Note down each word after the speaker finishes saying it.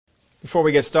Before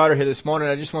we get started here this morning,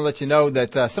 I just want to let you know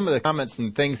that some of the comments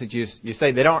and things that you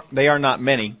say, they are not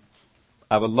many.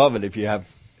 I would love it if you have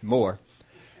more.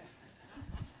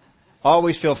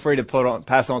 Always feel free to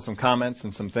pass on some comments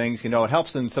and some things. You know, it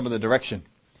helps in some of the direction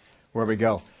where we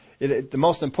go. The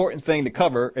most important thing to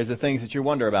cover is the things that you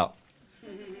wonder about.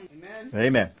 Amen.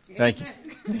 Amen. Thank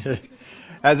you.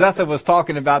 As Ethel was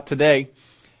talking about today,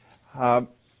 one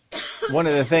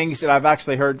of the things that I've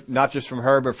actually heard, not just from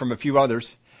her, but from a few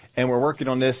others, and we're working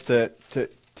on this to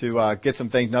get some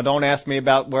things. Now, don't ask me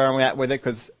about where I'm at with it,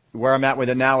 because where I'm at with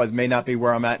it now may not be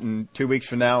where I'm at in 2 weeks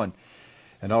from now,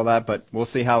 and all that. But we'll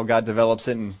see how God develops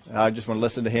it, and I just want to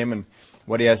listen to Him and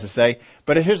what He has to say.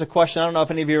 But here's a question. I don't know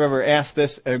if any of you have ever asked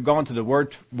this or gone to the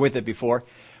Word with it before.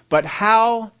 But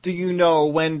how do you know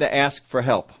when to ask for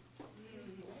help?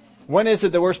 When is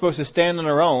it that we're supposed to stand on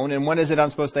our own, and when is it I'm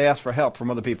supposed to ask for help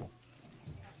from other people?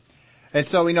 And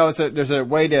so we know there's a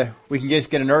way we can just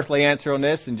get an earthly answer on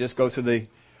this and just go through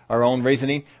our own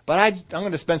reasoning. But I'm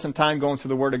going to spend some time going through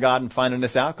the Word of God and finding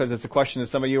this out, because it's a question that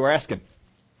some of you are asking.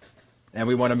 And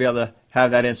we want to be able to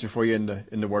have that answer for you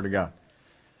in the Word of God.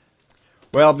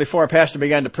 Well, before our pastor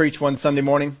began to preach one Sunday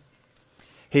morning,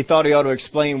 he thought he ought to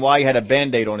explain why he had a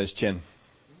Band-Aid on his chin.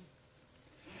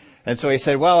 And so he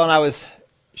said, well, when I was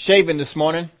shaving this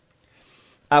morning,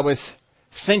 I was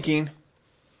thinking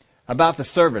about the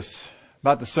service,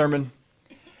 about the sermon,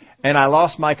 and I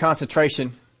lost my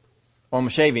concentration on my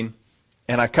shaving,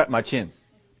 and I cut my chin.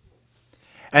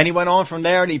 And he went on from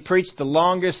there, and he preached the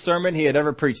longest sermon he had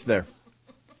ever preached there.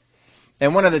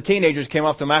 And one of the teenagers came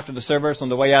up to him after the service on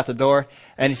the way out the door,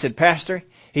 and he said, Pastor,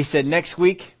 he said, next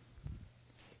week,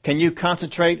 can you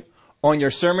concentrate on your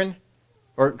sermon,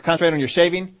 or concentrate on your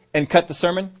shaving, and cut the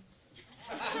sermon?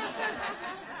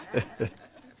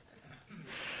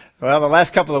 Well, the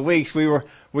last couple of weeks,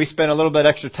 we spent a little bit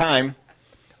extra time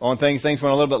on things. Things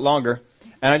went a little bit longer.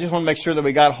 And I just want to make sure that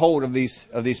we got hold of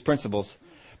these principles,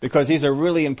 because these are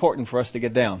really important for us to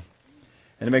get down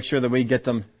and to make sure that we get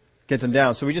them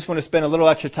down. So we just want to spend a little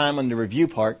extra time on the review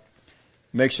part,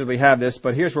 make sure we have this.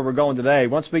 But here's where we're going today.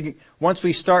 Once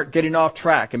we start getting off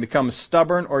track and become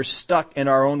stubborn or stuck in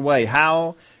our own way,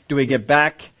 how do we get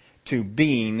back to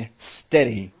being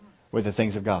steady with the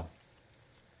things of God?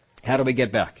 How do we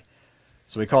get back?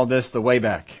 So we call this the way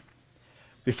back.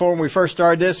 Before, when we first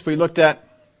started this, we looked at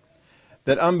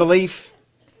that unbelief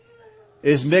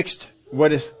is mixed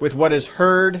with what is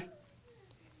heard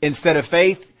instead of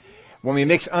faith. When we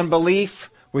mix unbelief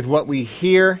with what we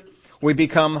hear, we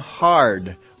become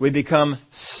hard. We become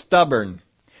stubborn.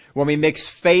 When we mix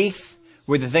faith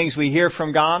with the things we hear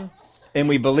from God and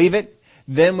we believe it,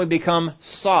 then we become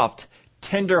soft,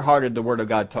 tender-hearted, the Word of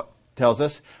God tells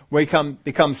us. We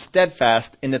become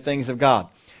steadfast in the things of God.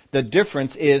 The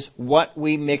difference is what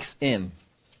we mix in.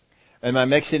 Am I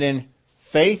mixing in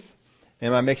faith?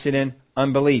 Am I mixing in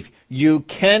unbelief? You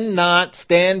cannot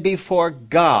stand before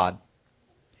God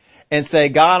and say,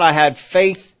 God, I had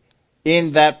faith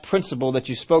in that principle that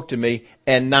you spoke to me,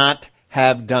 and not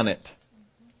have done it.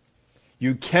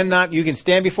 You can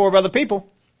stand before other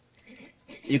people.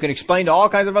 You can explain to all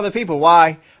kinds of other people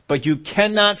why, but you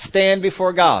cannot stand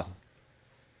before God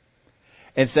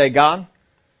and say, God,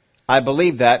 I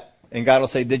believe that, and God will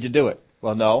say, did you do it?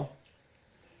 Well, no.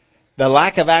 The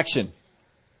lack of action,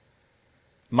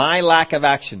 my lack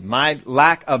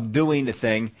of doing the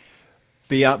thing,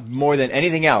 more than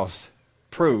anything else,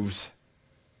 proves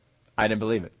I didn't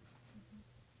believe it.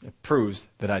 It proves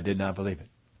that I did not believe it.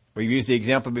 We've used the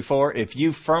example before. If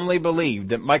you firmly believed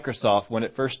that Microsoft, when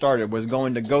it first started, was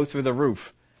going to go through the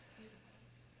roof,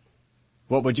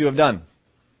 what would you have done?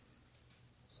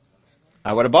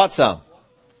 I would have bought some.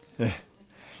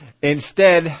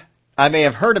 Instead, I may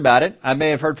have heard about it. I may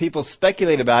have heard people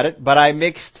speculate about it, but I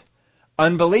mixed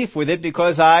unbelief with it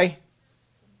because I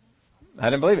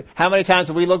didn't believe it. How many times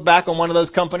have we looked back on one of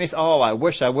those companies? Oh, I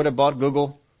wish I would have bought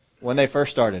Google when they first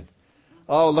started.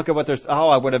 Oh, look at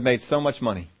I would have made so much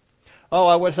money. Oh,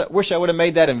 I wish I would have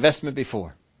made that investment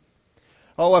before.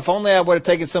 Oh, if only I would have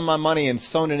taken some of my money and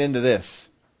sown it into this.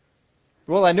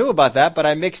 Well, I knew about that, but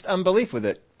I mixed unbelief with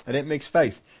it. I didn't mix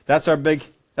faith. That's the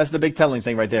big telling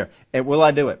thing right there. And will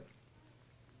I do it?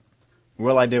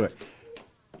 Will I do it?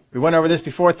 We went over this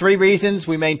before. 3 reasons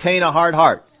we maintain a hard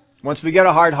heart. Once we get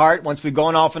a hard heart, once we've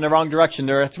gone off in the wrong direction,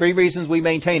 there are 3 reasons we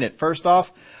maintain it. First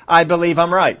off, I believe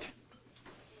I'm right.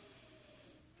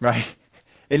 Right?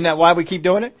 Isn't that why we keep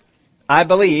doing it? I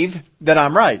believe that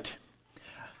I'm right.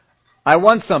 I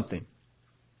want something.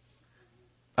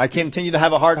 I continue to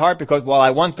have a hard heart because, well, I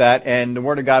want that, and the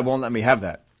Word of God won't let me have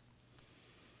that.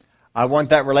 I want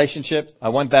that relationship. I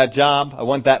want that job. I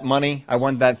want that money. I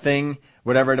want that thing.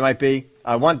 whatever it might be.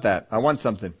 I want that. I want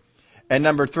something. And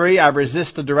number 3, I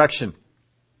resist the direction.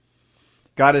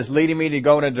 God is leading me to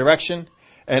go in a direction,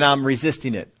 and I'm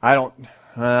resisting it. I don't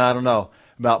know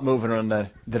about moving on to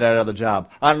that other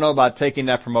job. I don't know about taking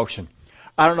that promotion.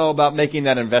 I don't know about making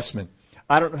that investment.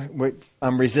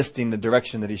 I'm resisting the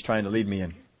direction that He's trying to lead me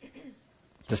in.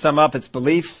 To sum up, it's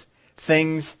beliefs,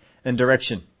 things, and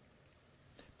direction.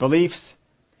 Beliefs,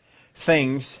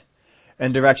 things,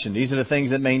 and direction. These are the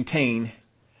things that maintain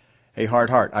a hard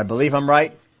heart. I believe I'm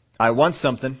right. I want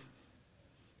something,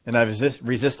 and I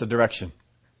resist the direction.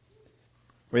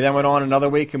 We then went on another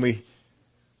week and we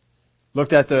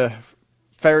looked at the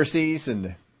Pharisees and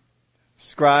the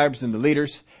scribes and the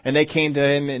leaders, and they came to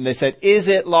Him and they said, is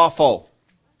it lawful?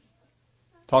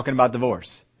 Talking about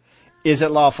divorce. Is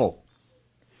it lawful?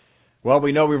 Well,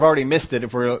 we know we've already missed it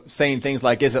if we're saying things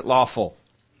like, is it lawful?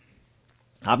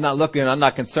 I'm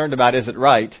not concerned about, is it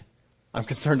right? I'm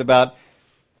concerned about,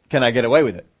 can I get away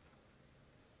with it?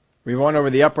 We went over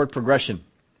the upward progression.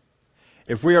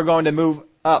 If we are going to move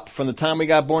up from the time we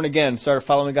got born again, started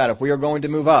following God, if we are going to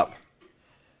move up,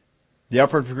 the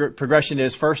upward progression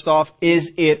is, first off,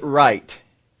 is it right?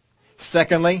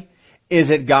 Secondly,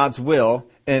 is it God's will?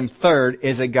 And third,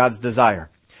 is it God's desire?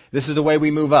 This is the way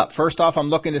we move up. First off, I'm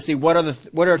looking to see what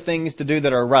are things to do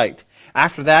that are right.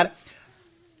 After that,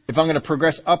 if I'm going to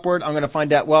progress upward, I'm going to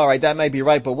find out, well, all right, that may be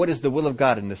right, but what is the will of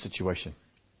God in this situation?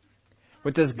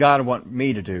 What does God want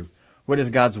me to do? What is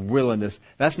God's will in this?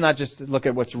 That's not just to look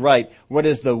at what's right. What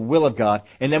is the will of God?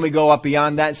 And then we go up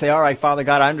beyond that and say, all right, Father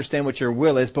God, I understand what your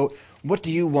will is, but what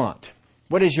do you want?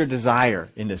 What is your desire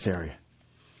in this area?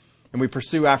 And we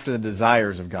pursue after the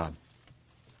desires of God.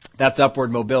 That's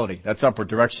upward mobility. That's upward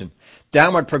direction.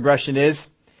 Downward progression is,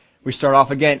 we start off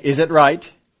again, is it right?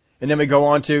 And then we go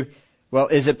on to, well,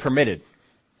 is it permitted?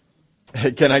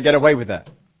 Can I get away with that?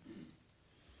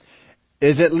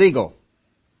 Is it legal?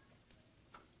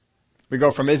 We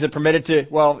go from is it permitted to,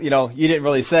 well, you didn't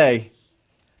really say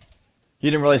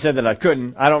that I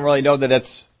couldn't. I don't really know that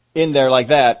it's in there like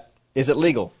that. Is it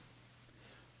legal?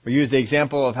 We use the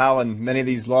example of how in many of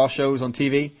these law shows on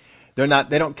TV, they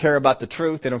don't care about the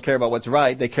truth. They don't care about what's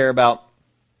right. They care about,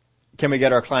 can we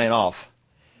get our client off?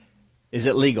 Is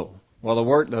it legal? Well,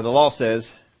 the law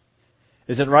says,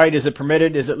 is it right? Is it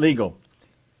permitted? Is it legal?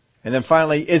 And then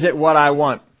finally, is it what I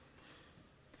want?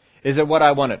 Is it what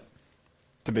I want it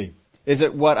to be? Is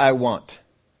it what I want?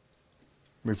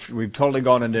 We've totally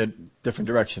gone in a different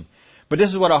direction. But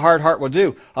this is what a hard heart will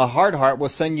do. A hard heart will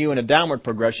send you in a downward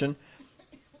progression.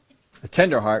 A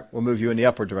tender heart will move you in the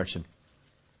upward direction.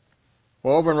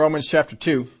 Well, over in Romans chapter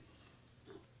 2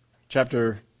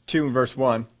 and verse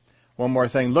 1, one more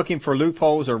thing. Looking for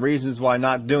loopholes or reasons why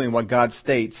not doing what God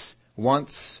states,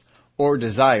 wants, or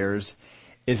desires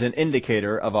is an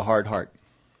indicator of a hard heart.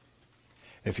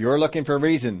 If you're looking for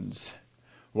reasons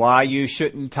why you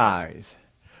shouldn't tithe,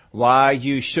 why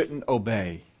you shouldn't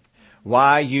obey,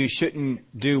 why you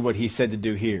shouldn't do what He said to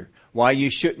do here, why you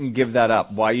shouldn't give that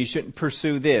up, why you shouldn't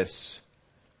pursue this,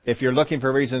 if you're looking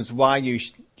for reasons why you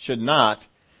should not,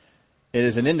 it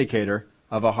is an indicator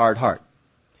of a hard heart.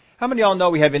 How many of y'all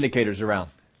know we have indicators around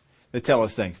that tell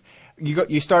us things?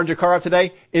 You started your car up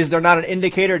today. Is there not an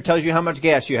indicator that tells you how much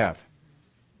gas you have?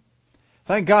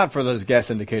 Thank God for those gas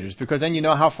indicators, because then you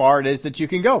know how far it is that you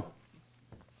can go.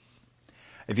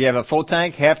 If you have a full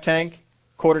tank, half tank,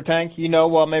 quarter tank,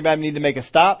 well, maybe I need to make a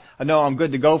stop. I know I'm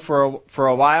good to go for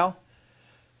a while.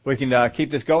 We can keep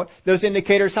this going. Those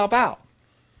indicators help out.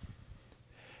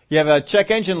 You have a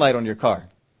check engine light on your car.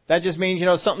 That just means,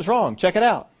 something's wrong. Check it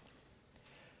out.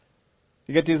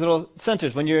 You get these little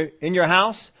sensors. When you're in your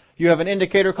house, you have an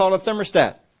indicator called a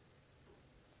thermostat.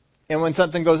 And when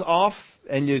something goes off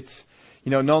and it's,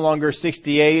 no longer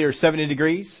 68 or 70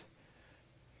 degrees,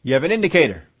 you have an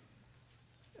indicator.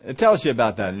 It tells you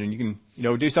about that, and you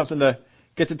can, do something to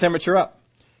get the temperature up,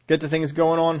 get the things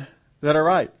going on that are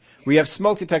right. We have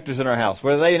smoke detectors in our house.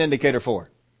 What are they an indicator for?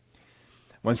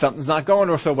 When something's not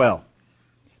going so well.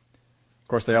 Of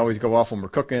course, they always go off when we're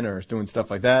cooking or doing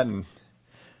stuff like that, and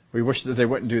we wish that they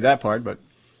wouldn't do that part, but.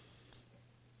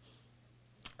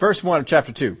 Verse 1 of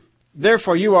chapter 2.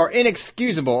 Therefore you are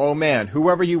inexcusable, O man,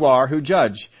 whoever you are, who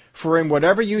judge. For in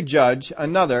whatever you judge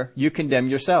another, you condemn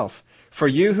yourself. For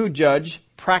you who judge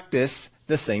practice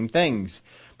the same things.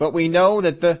 But we know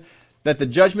that the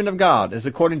judgment of God is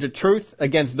according to truth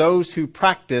against those who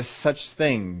practice such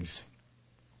things.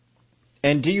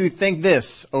 And do you think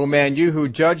this, O man, you who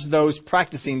judge those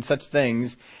practicing such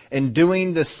things, and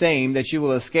doing the same, that you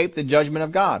will escape the judgment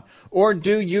of God? Or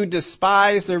do you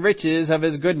despise the riches of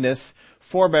His goodness,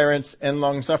 forbearance, and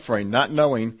long-suffering, not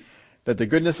knowing that the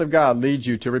goodness of God leads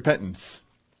you to repentance?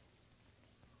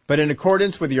 But in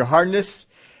accordance with your hardness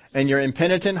and your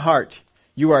impenitent heart,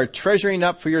 you are treasuring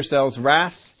up for yourselves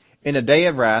wrath in a day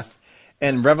of wrath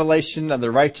and revelation of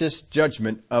the righteous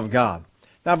judgment of God.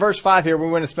 Now, verse 5 here, we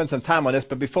want to spend some time on this,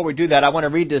 but before we do that, I want to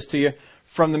read this to you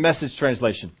from the Message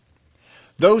translation.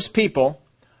 Those people,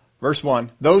 verse 1,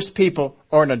 those people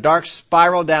are in a dark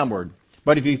spiral downward.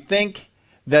 But if you think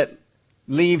that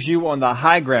leaves you on the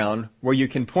high ground where you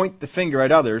can point the finger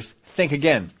at others, think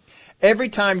again. Every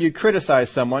time you criticize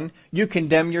someone, you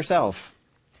condemn yourself.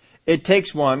 It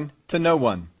takes one to know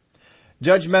one.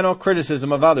 Judgmental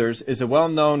criticism of others is a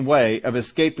well-known way of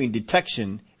escaping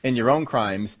detection in your own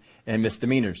crimes and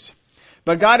misdemeanors.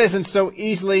 But God isn't so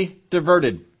easily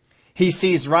diverted. He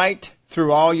sees right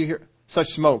through all such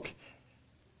smoke.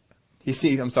 He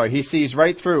sees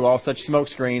right through all such smoke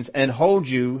screens and holds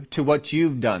you to what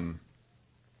you've done.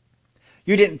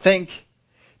 You didn't think,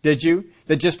 did you,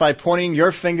 that just by pointing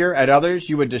your finger at others,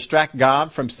 you would distract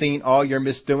God from seeing all your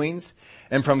misdoings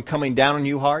and from coming down on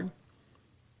you hard?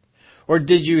 Or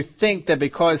did you think that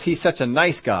because He's such a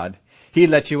nice God, He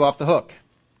let you off the hook?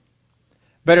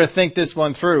 Better think this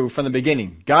one through from the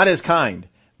beginning. God is kind,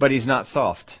 but He's not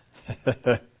soft.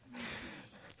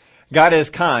 God is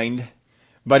kind,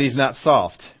 but He's not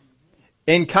soft.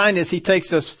 In kindness, He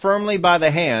takes us firmly by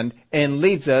the hand and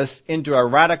leads us into a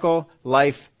radical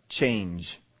life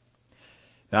change.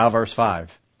 Now, verse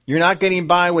 5. You're not getting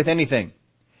by with anything.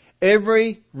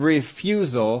 Every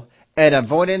refusal and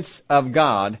avoidance of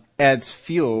God adds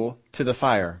fuel to the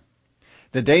fire.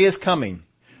 The day is coming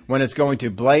when it's going to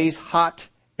blaze hot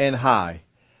and high,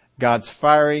 God's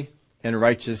fiery and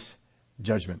righteous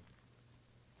judgment.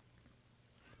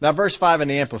 Now, verse 5 in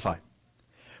the Amplified.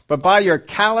 But by your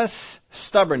callous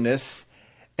stubbornness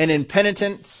and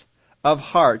impenitence of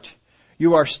heart,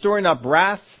 you are storing up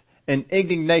wrath and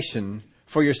indignation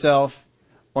for yourself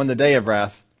on the day of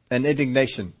wrath and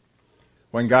indignation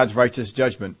when God's righteous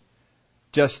judgment,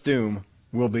 just doom,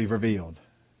 will be revealed.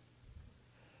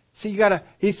 See,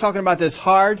 he's talking about this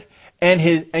hard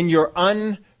and your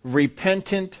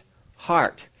unrepentant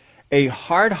heart. A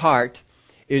hard heart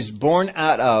is born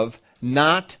out of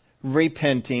not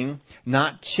repenting,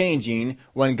 not changing.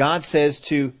 When God says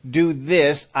to do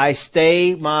this, I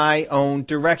stay my own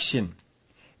direction.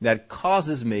 That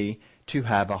causes me to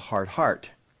have a hard heart.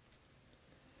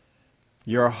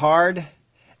 Your hard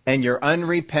and your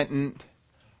unrepentant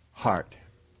heart.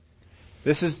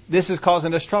 This is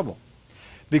causing us trouble.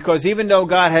 Because even though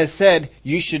God has said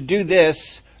you should do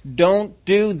this, don't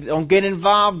get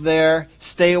involved there.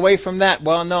 Stay away from that.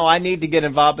 Well, no, I need to get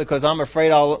involved because I'm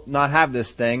afraid I'll not have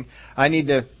this thing. I need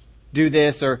to do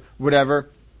this or whatever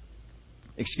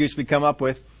excuse we come up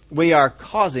with. We are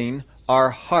causing our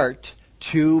heart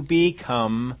to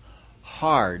become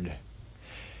hard.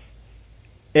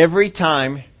 Every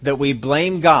time that we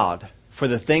blame God for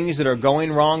the things that are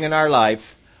going wrong in our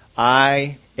life,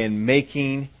 I am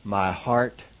making my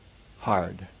heart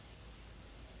hard.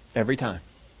 Every time.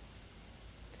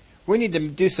 We need to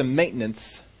do some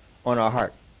maintenance on our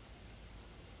heart.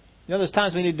 You know, there's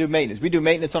times we need to do maintenance. We do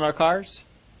maintenance on our cars.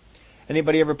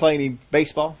 Anybody ever play any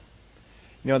baseball?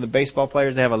 You know, the baseball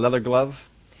players, they have a leather glove.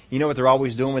 You know what they're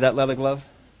always doing with that leather glove?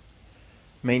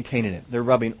 Maintaining it. They're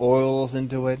rubbing oils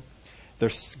into it.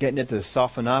 They're getting it to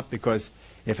soften up because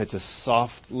if it's a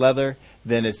soft leather,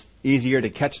 then it's easier to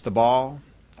catch the ball.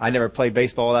 I never played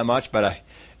baseball that much, but I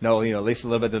know, at least a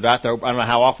little bit of that. I don't know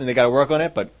how often they got to work on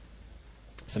it, but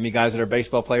some of you guys that are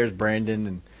baseball players,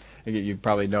 Brandon, and you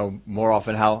probably know more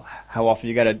often how often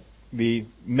you got to be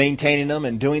maintaining them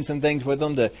and doing some things with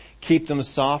them to keep them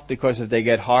soft, because if they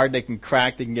get hard, they can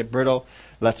crack, they can get brittle.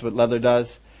 That's what leather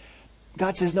does.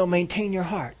 God says, no, maintain your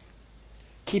heart.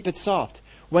 Keep it soft.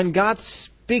 When God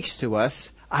speaks to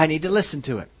us, I need to listen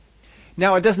to it.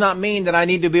 Now, it does not mean that I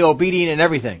need to be obedient in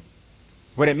everything.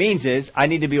 What it means is I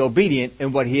need to be obedient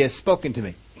in what He has spoken to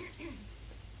me.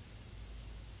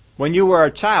 When you were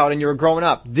a child and you were growing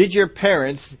up, did your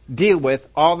parents deal with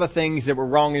all the things that were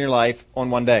wrong in your life on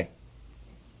one day?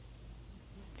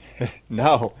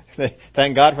 No.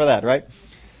 Thank God for that, right?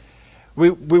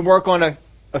 We work on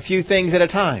a few things at a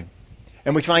time.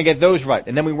 And we try and get those right.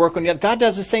 And then we work on the other. God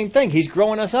does the same thing. He's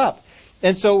growing us up.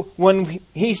 And so when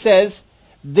He says,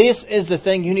 this is the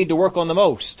thing you need to work on the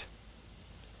most.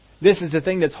 This is the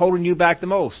thing that's holding you back the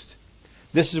most.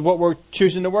 This is what we're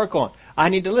choosing to work on. I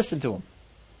need to listen to Him.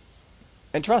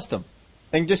 And trust Him.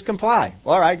 And just comply.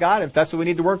 Well, all right, God, if that's what we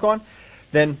need to work on,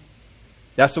 then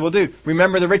that's what we'll do.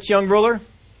 Remember the rich young ruler?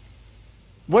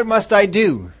 What must I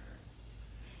do?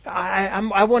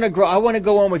 I want to grow. I want to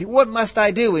go on with you. What must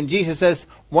I do? And Jesus says,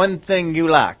 one thing you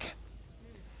lack.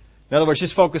 In other words,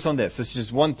 just focus on this. This is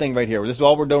just one thing right here. This is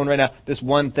all we're doing right now. This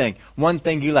one thing. One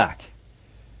thing you lack.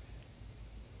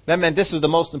 That meant this was the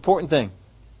most important thing.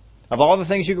 Of all the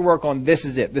things you can work on, this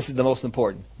is it. This is the most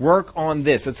important. Work on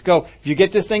this. Let's go. If you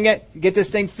get this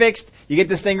thing fixed, you get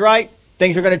this thing right,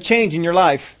 things are going to change in your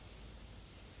life.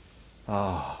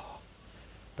 Oh,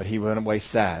 but he went away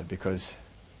sad because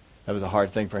that was a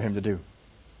hard thing for him to do.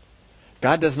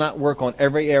 God does not work on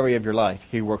every area of your life.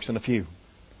 He works on a few.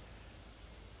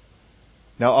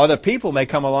 Now, other people may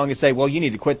come along and say, well, you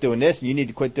need to quit doing this and you need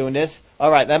to quit doing this.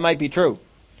 All right, that might be true.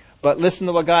 But listen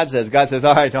to what God says. God says,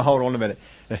 all right, now hold on a minute.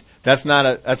 That's not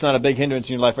a big hindrance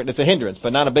in your life. It's a hindrance,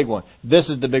 but not a big one. This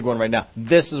is the big one right now.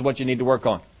 This is what you need to work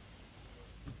on.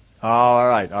 All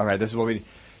right. This is what we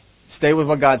stay with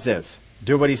what God says.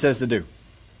 Do what he says to do.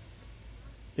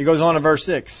 He goes on in verse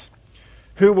 6.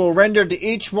 Who will render to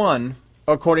each one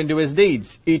according to his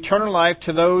deeds, eternal life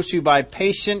to those who by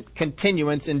patient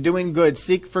continuance in doing good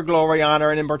seek for glory, honor,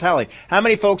 and immortality. How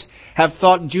many folks have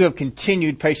thought that you have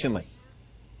continued patiently?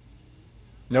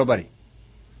 Nobody.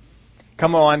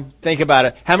 Come on, think about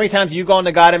it. How many times have you gone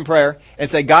to God in prayer and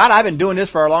say, God, I've been doing this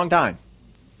for a long time.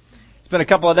 It's been a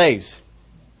couple of days.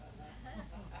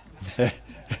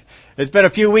 It's been a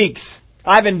few weeks.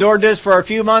 I've endured this for a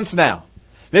few months now.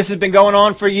 This has been going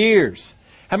on for years.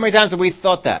 How many times have we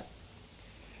thought that?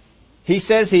 He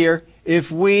says here,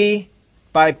 if we,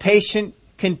 by patient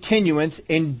continuance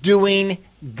in doing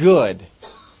good.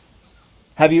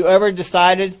 Have you ever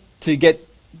decided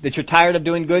that you're tired of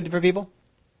doing good for people?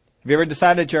 Have you ever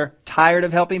decided that you're tired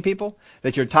of helping people?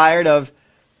 That you're tired of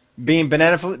being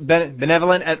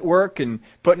benevolent at work and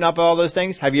putting up all those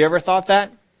things? Have you ever thought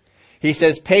that? He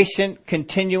says patient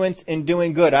continuance in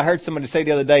doing good. I heard somebody say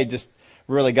the other day, just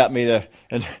really got me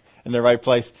in the right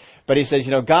place. But he says,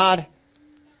 God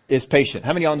is patient.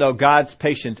 How many of y'all know God's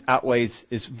patience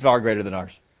is far greater than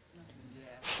ours? Yeah.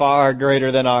 Far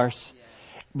greater than ours. Yeah.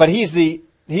 But he's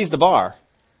the bar.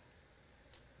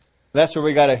 That's where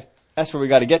we gotta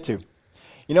get to.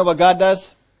 You know what God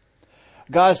does?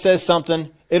 God says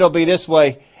something, it'll be this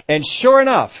way, and sure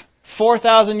enough,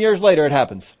 4,000 years later it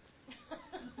happens.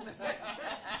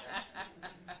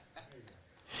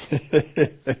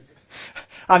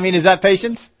 I mean, is that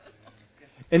patience?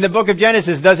 In the book of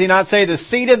Genesis, does he not say the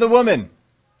seed of the woman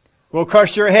will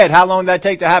crush your head? How long did that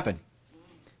take to happen?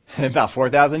 About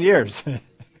 4,000 years.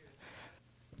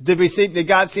 Did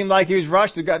God seem like he was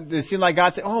rushed? Did it seem like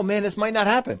God said, oh man, this might not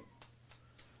happen?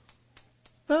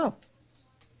 No.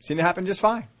 It seemed to happen just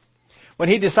fine. When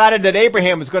he decided that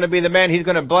Abraham was going to be the man he's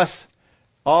going to bless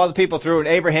all the people through, and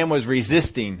Abraham was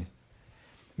resisting,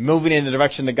 moving in the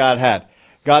direction that God had.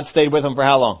 God stayed with him for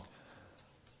how long?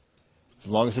 As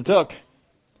long as it took.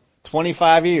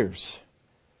 25 years.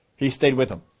 He stayed with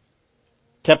him.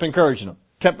 Kept encouraging him.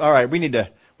 All right, we need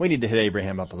to hit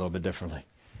Abraham up a little bit differently.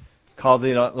 Called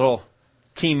the little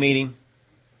team meeting.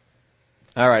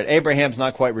 All right, Abraham's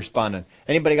not quite responding.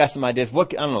 Anybody got some ideas? I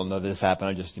don't know that this happened.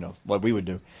 I just, what we would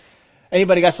do.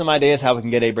 Anybody got some ideas how we can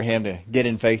get Abraham to get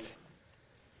in faith?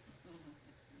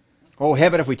 Oh,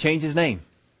 heaven, if we change his name.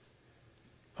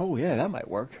 Oh, yeah, that might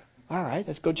work. All right,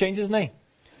 let's go change his name.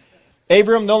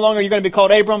 Abram, no longer you're going to be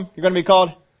called Abram. You're going to be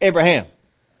called Abraham.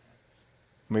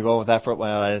 Can we go with that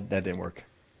that didn't work.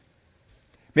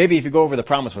 Maybe if you go over the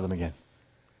promise with him again.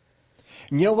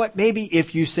 And you know what? Maybe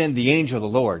if you send the angel of the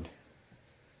Lord,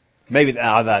 maybe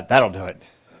that'll do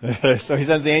it. So he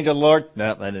sends the angel of the Lord.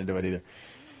 No, that didn't do it either.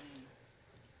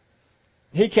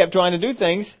 He kept trying to do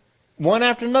things. One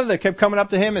after another, they kept coming up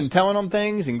to him and telling him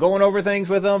things and going over things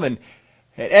with him. And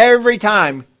every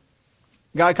time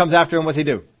God comes after him, what's he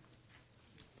do?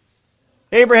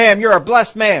 Abraham, you're a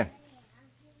blessed man.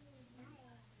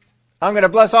 I'm going to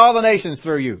bless all the nations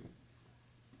through you.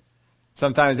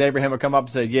 Sometimes Abraham would come up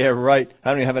and say, yeah, right. I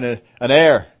don't even have an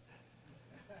heir.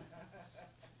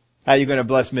 How are you going to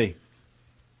bless me?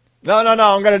 No,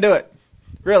 I'm going to do it.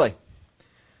 Really.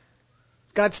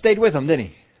 God stayed with him, didn't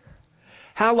he?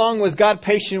 How long was God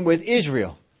patient with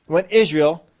Israel? When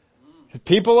Israel, the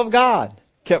people of God,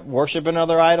 kept worshiping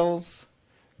other idols,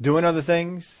 doing other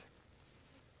things.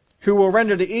 Who will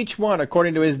render to each one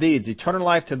according to his deeds, eternal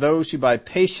life to those who by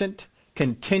patient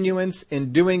continuance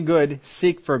in doing good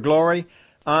seek for glory,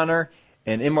 honor,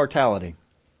 and immortality.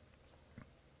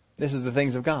 This is the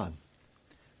things of God.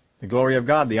 The glory of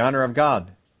God, the honor of God,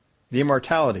 the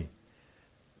immortality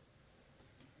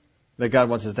that God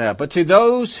wants us to have. But to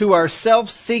those who are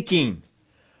self-seeking,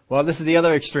 well, this is the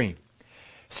other extreme.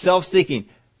 Self-seeking.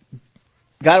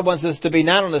 God wants us to be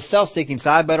not on the self-seeking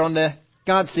side, but on the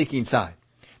God-seeking side.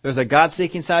 There's a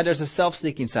God-seeking side, there's a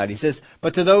self-seeking side. He says,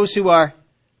 but to those who are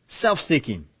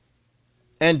self-seeking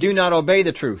and do not obey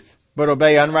the truth, but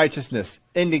obey unrighteousness,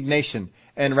 indignation,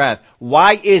 and wrath.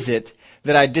 Why is it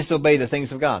that I disobey the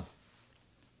things of God?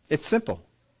 It's simple.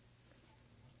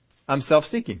 I'm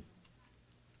self-seeking.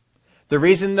 The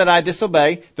reason that I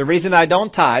disobey, the reason I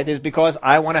don't tithe is because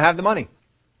I want to have the money.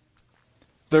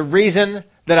 The reason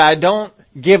that I don't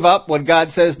give up what God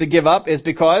says to give up is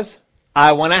because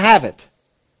I want to have it.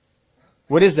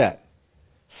 What is that?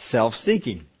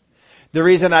 Self-seeking. The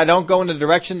reason I don't go in the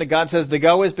direction that God says to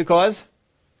go is because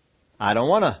I don't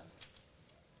want to.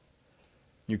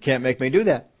 You can't make me do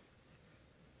that.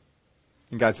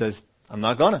 And God says, I'm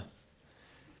not going to.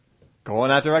 Go in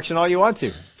that direction all you want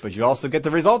to, but you also get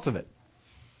the results of it.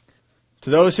 To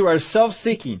those who are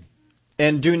self-seeking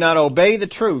and do not obey the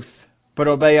truth, but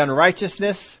obey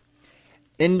unrighteousness,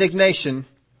 indignation,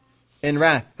 and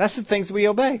wrath. That's the things we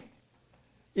obey.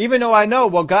 Even though I know,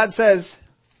 well, God says,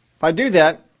 if I do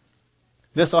that,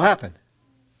 this will happen.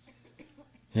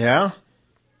 Yeah?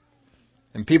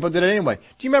 And people did it anyway.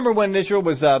 Do you remember when Israel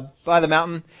was by the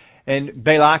mountain and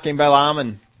Balak and Balaam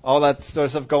and all that sort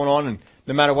of stuff going on, and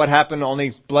no matter what happened,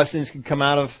 only blessings could come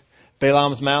out of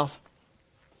Balaam's mouth?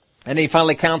 And he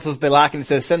finally counsels Balak and he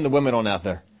says, send the women on out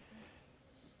there.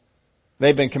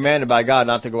 They've been commanded by God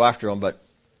not to go after them, but,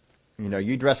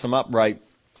 you dress them up right,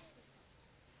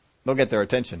 they'll get their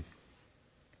attention.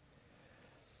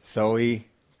 So he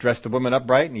dressed the women up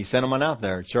right and he sent them on out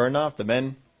there. Sure enough, the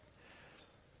men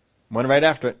went right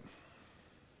after it.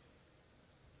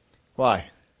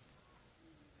 Why?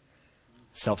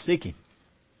 Self-seeking.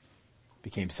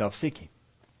 Became self-seeking.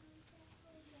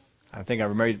 I think I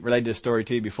related this story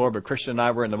to you before, but Christian and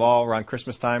I were in the mall around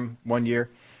Christmas time one year.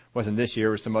 It wasn't this year,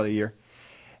 it was some other year.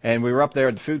 And we were up there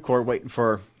at the food court waiting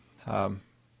for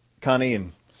Connie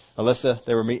and Alyssa.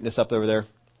 They were meeting us up over there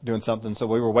doing something. So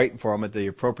we were waiting for them at the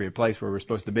appropriate place where we were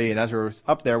supposed to be. And as we were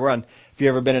up there, if you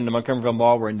ever been in the Montgomeryville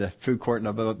Mall, we're in the food court and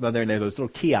above there, and they have those little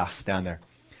kiosks down there.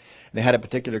 And they had a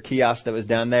particular kiosk that was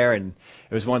down there, and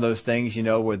it was one of those things,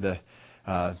 where the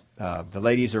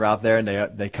ladies are out there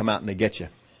and they come out and they get you.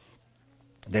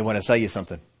 They want to sell you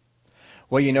something.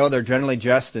 Well, they're generally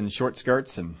dressed in short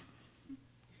skirts and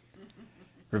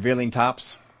revealing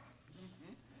tops.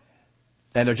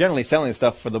 And they're generally selling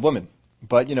stuff for the women.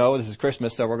 But, this is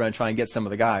Christmas, so we're going to try and get some of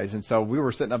the guys. And so we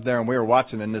were sitting up there and we were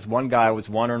watching, and this one guy was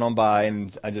wandering on by,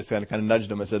 and I just kind of nudged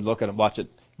him and said, look at him, watch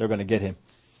it. They're going to get him.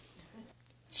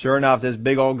 Sure enough, this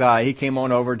big old guy, he came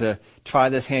on over to try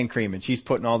this hand cream, and she's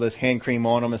putting all this hand cream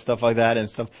on him and stuff like that and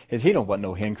stuff. He don't want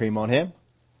no hand cream on him.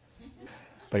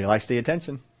 But he likes the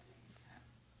attention.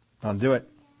 Don't do it.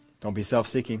 Don't be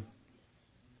self-seeking.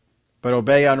 But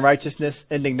obey unrighteousness,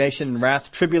 indignation, and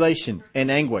wrath, tribulation, and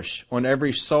anguish on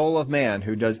every soul of man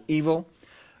who does evil,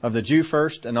 of the Jew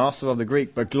first, and also of the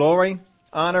Greek. But glory,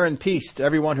 honor, and peace to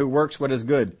everyone who works what is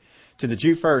good, to the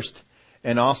Jew first,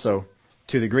 and also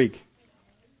to the Greek.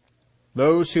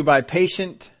 Those who by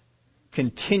patient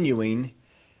continuing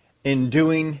in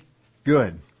doing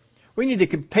good. We need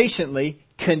to patiently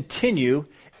continue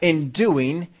in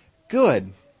doing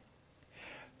good.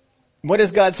 What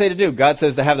does God say to do? God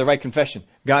says to have the right confession.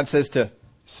 God says to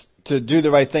do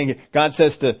the right thing. God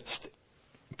says to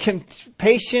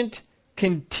patient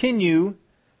continue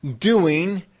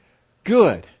doing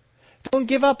good. Don't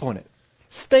give up on it.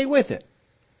 Stay with it.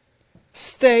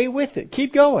 Stay with it.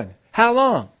 Keep going. How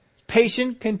long?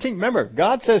 Patient continue. Remember,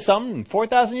 God says something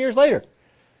 4,000 years later.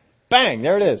 Bang,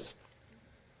 there it is.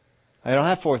 I don't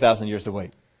have 4,000 years to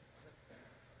wait.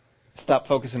 Stop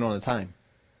focusing on the time.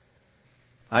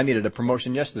 I needed a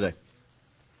promotion yesterday.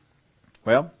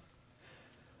 Well,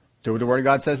 do what the Word of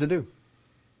God says to do.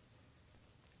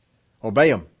 Obey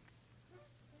Him.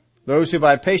 Those who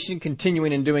by patient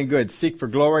continuing in doing good seek for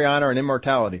glory, honor, and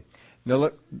immortality. Now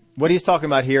look, what he's talking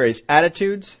about here is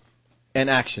attitudes and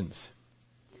actions.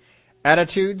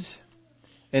 Attitudes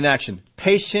and action.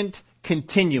 Patient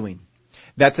continuing.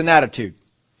 That's an attitude.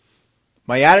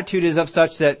 My attitude is of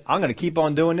such that I'm going to keep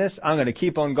on doing this. I'm going to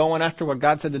keep on going after what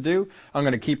God said to do. I'm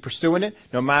going to keep pursuing it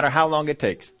no matter how long it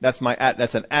takes. That's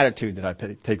an attitude that I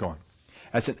take on.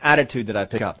 That's an attitude that I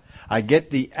pick up. I get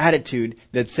the attitude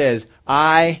that says,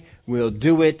 I will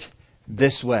do it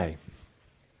this way.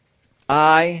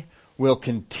 I will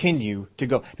continue to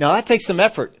go. Now that takes some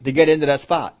effort to get into that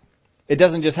spot. It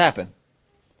doesn't just happen.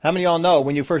 How many of y'all know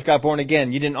when you first got born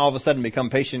again, you didn't all of a sudden become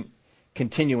patient,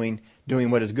 continuing,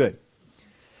 doing what is good?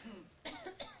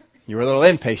 You were a little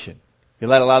impatient. You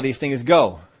let a lot of these things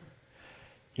go.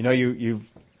 You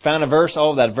found a verse,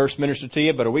 that verse ministered to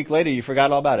you, but a week later you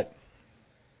forgot all about it.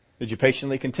 Did you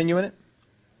patiently continue in it?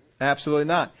 Absolutely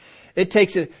not.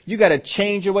 You got to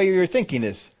change the way your thinking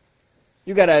is.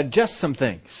 You got to adjust some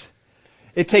things.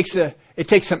 It takes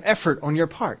some effort on your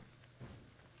part.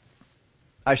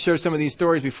 I shared some of these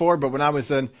stories before, but when I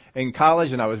was in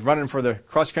college and I was running for the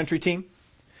cross-country team,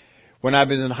 when I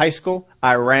was in high school,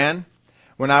 I ran.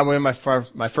 When I went in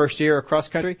my first year of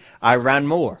cross-country, I ran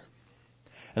more.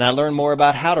 And I learned more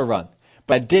about how to run.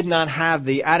 But I did not have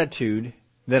the attitude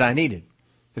that I needed.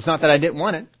 It's not that I didn't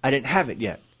want it. I didn't have it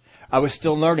yet. I was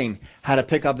still learning how to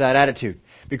pick up that attitude.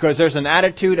 Because there's an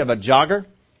attitude of a jogger,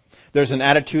 there's an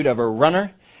attitude of a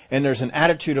runner, and there's an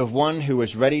attitude of one who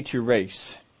is ready to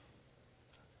race.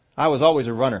 I was always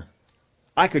a runner.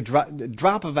 I could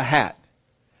drop of a hat,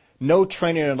 no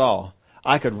training at all,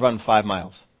 I could run 5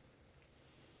 miles.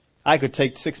 I could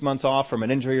take 6 months off from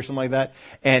an injury or something like that,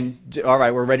 and all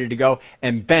right, we're ready to go,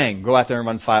 and bang, go out there and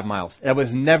run 5 miles. It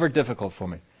was never difficult for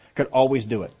me. Could always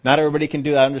do it. Not everybody can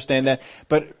do that, I understand that,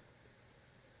 but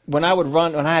when I would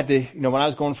run, when I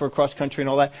was going for cross country and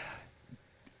all that,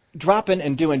 dropping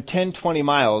and doing 10, 20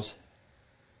 miles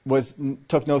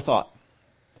took no thought.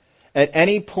 At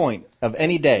any point of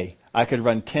any day, I could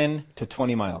run 10 to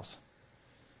 20 miles.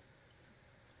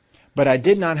 But I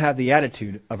did not have the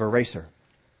attitude of a racer.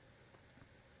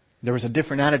 There was a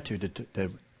different attitude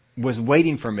that was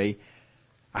waiting for me.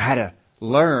 I had to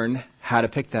learn how to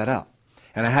pick that up.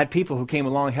 And I had people who came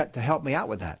along to help me out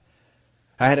with that.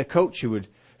 I had a coach who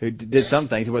did some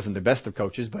things. He wasn't the best of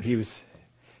coaches, but he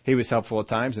was helpful at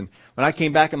times. And when I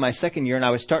came back in my second year and I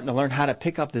was starting to learn how to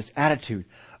pick up this attitude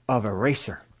of a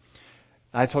racer,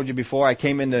 I told you before, I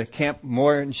came into camp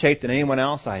more in shape than anyone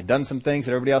else. I had done some things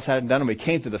that everybody else hadn't done, and we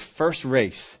came to the first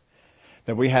race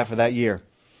that we had for that year.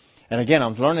 And again,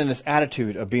 I'm learning this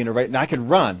attitude of being a racer. Now, I could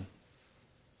run.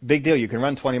 Big deal, you can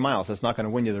run 20 miles. That's not going to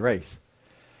win you the race.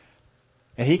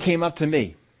 And he came up to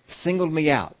me, singled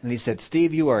me out, and he said,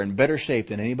 Steve, you are in better shape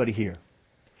than anybody here.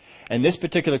 And this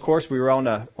particular course, we were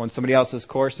on somebody else's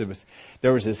course.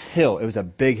 There was this hill. It was a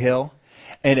big hill,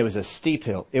 and it was a steep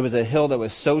hill. It was a hill that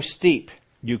was so steep,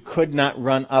 you could not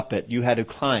run up it. You had to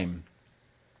climb.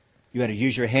 You had to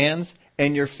use your hands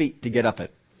and your feet to get up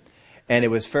it. And it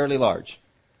was fairly large.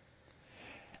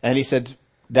 And he said,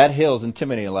 that hill is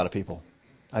intimidating a lot of people.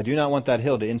 I do not want that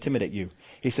hill to intimidate you.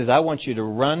 He says, I want you to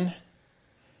run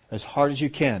as hard as you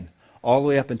can all the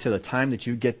way up until the time that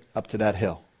you get up to that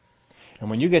hill. And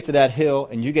when you get to that hill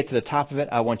and you get to the top of it,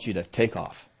 I want you to take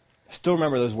off. I still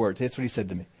remember those words. That's what he said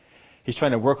to me. He's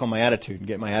trying to work on my attitude and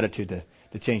get my attitude to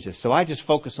change this. So I just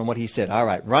focused on what he said. All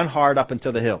right, run hard up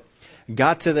until the hill.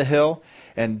 Got to the hill,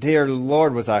 and dear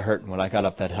Lord, was I hurting when I got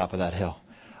up that top of that hill.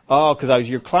 Oh, because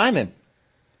you're climbing.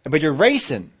 But you're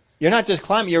racing. You're not just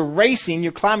climbing, you're racing,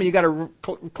 you're climbing, you got to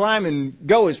climb and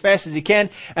go as fast as you can.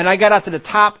 And I got out to the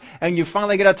top, and you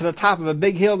finally get up to the top of a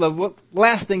big hill. The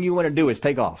last thing you want to do is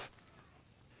take off.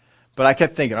 But I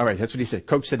kept thinking, all right, that's what he said.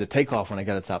 Coach said to take off when I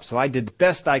got to the top. So I did the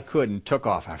best I could and took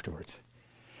off afterwards.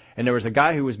 And there was a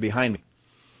guy who was behind me.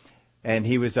 And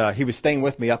he was staying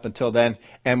with me up until then.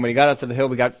 And when he got up to the hill,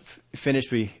 we got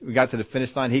finished. We got to the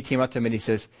finish line. He came up to me and he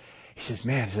says,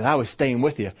 man, I was staying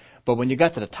with you. But when you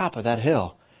got to the top of that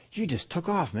hill, you just took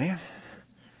off, man.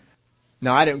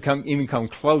 Now, I didn't even come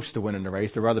close to winning the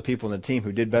race. There were other people in the team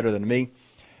who did better than me.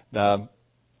 But,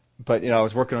 I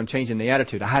was working on changing the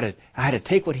attitude. I had to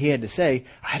take what he had to say.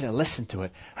 I had to listen to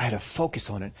it. I had to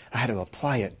focus on it. I had to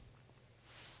apply it.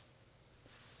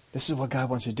 This is what God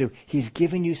wants you to do. He's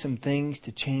giving you some things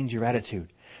to change your attitude.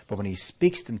 But when he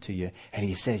speaks them to you and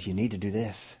he says, you need to do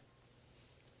this.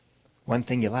 One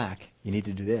thing you lack, you need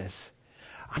to do this.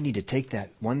 I need to take that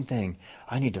one thing.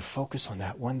 I need to focus on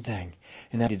that one thing.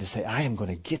 And I need to say, I am going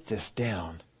to get this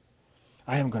down.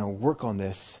 I am going to work on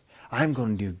this. I am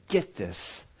going to get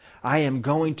this. I am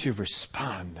going to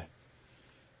respond.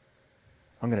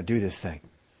 I'm going to do this thing.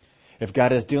 If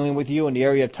God is dealing with you in the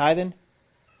area of tithing,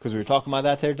 because we were talking about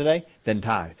that there today, then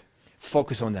tithe.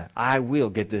 Focus on that. I will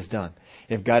get this done.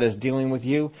 If God is dealing with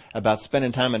you about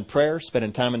spending time in prayer,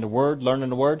 spending time in the Word, learning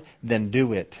the Word, then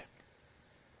do it.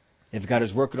 If God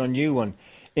is working on you on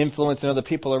influencing other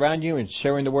people around you and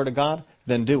sharing the Word of God,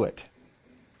 then do it.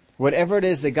 Whatever it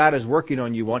is that God is working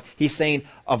on you on, He's saying,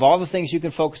 of all the things you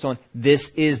can focus on, this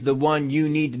is the one you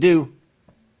need to do.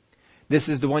 This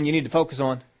is the one you need to focus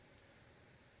on.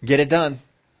 Get it done.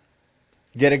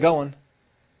 Get it going.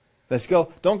 Let's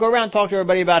go. Don't go around and talk to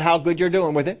everybody about how good you're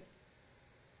doing with it.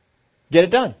 Get it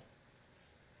done.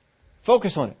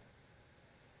 Focus on it.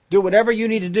 Do whatever you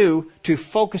need to do to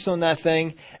focus on that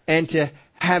thing and to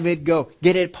have it go.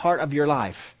 Get it part of your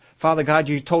life. Father God,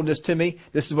 you told this to me.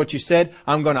 This is what you said.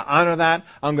 I'm going to honor that.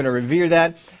 I'm going to revere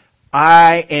that.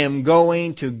 I am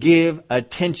going to give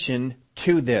attention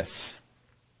to this.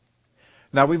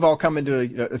 Now, we've all come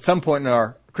into, at some point in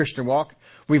our Christian walk,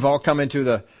 we've all come into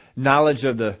the knowledge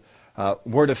of the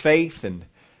word of faith,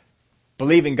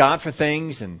 believe in God for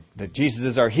things and that Jesus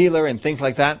is our healer and things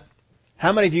like that.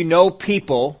 How many of you know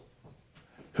people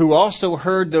who also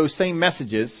heard those same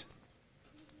messages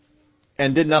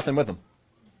and did nothing with them?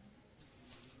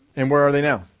 And where are they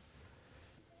now?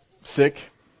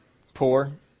 Sick,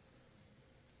 poor,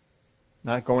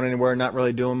 not going anywhere, not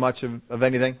really doing much of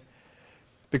anything.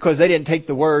 Because they didn't take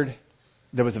the word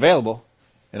that was available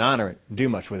and honor it and do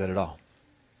much with it at all.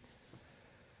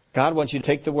 God wants you to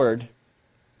take the word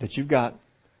that you've got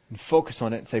and focus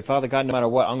on it and say, Father God, no matter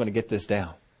what, I'm going to get this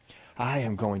down. I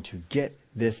am going to get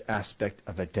this aspect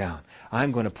of it down.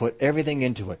 I'm going to put everything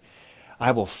into it.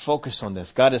 I will focus on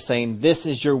this. God is saying, this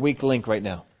is your weak link right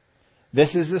now.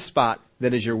 This is the spot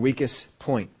that is your weakest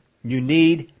point. You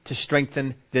need to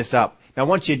strengthen this up. Now,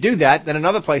 once you do that, then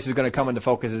another place is going to come into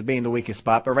focus as being the weakest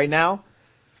spot. But right now,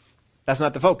 that's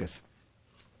not the focus.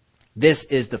 This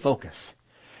is the focus.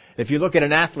 If you look at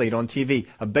an athlete on TV,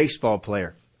 a baseball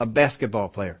player, a basketball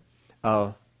player,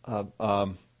 a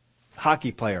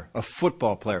hockey player, a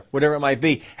football player, whatever it might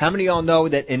be, how many of y'all know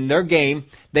that in their game,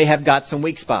 they have got some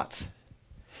weak spots?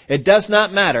 It does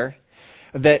not matter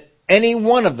that any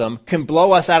one of them can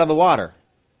blow us out of the water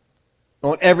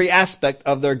on every aspect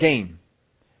of their game.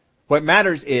 What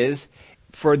matters is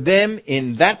for them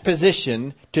in that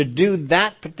position to do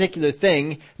that particular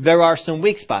thing, there are some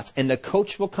weak spots. And the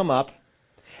coach will come up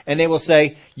and they will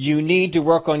say, you need to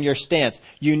work on your stance.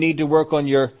 You need to work on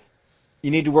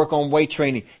weight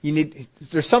training.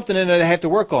 There's something in there they have to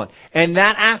work on. And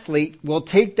that athlete will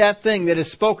take that thing that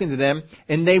is spoken to them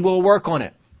and they will work on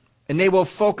it. And they will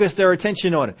focus their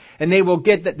attention on it. And they will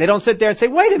get that. They don't sit there and say,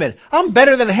 wait a minute, I'm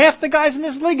better than half the guys in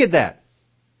this league at that.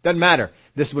 Doesn't matter.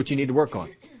 This is what you need to work on.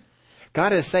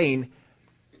 God is saying,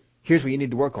 here's what you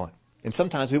need to work on. And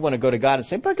sometimes we want to go to God and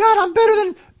say, but God, I'm better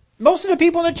than most of the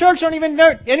people in the church. Aren't even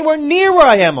anywhere near where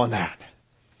I am on that.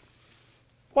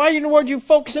 Why in the world are you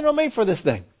focusing on me for this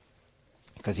thing?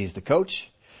 Because He's the coach.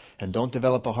 And don't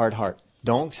develop a hard heart.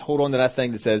 Don't hold on to that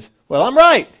thing that says, well, I'm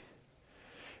right.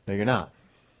 No, you're not.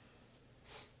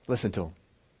 Listen to Him.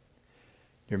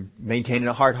 You're maintaining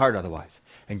a hard heart otherwise.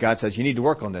 And God says, you need to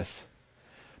work on this.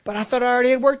 But I thought I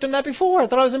already had worked on that before. I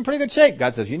thought I was in pretty good shape.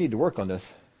 God says, you need to work on this.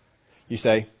 You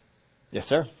say, yes,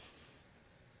 sir.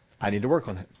 I need to work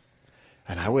on it.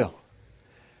 And I will.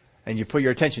 And you put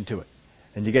your attention to it.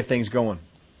 And you get things going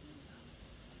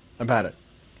about it.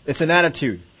 It's an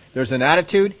attitude. There's an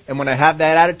attitude. And when I have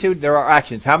that attitude, there are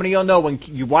actions. How many of y'all know when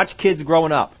you watch kids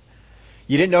growing up?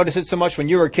 You didn't notice it so much when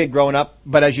you were a kid growing up.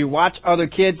 But as you watch other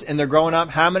kids and they're growing up,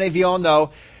 how many of y'all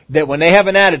know that when they have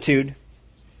an attitude,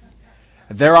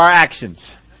 there are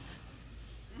actions?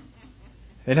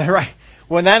 Isn't that right?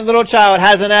 When that little child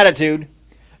has an attitude,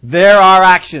 there are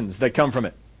actions that come from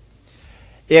it.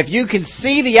 If you can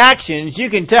see the actions, you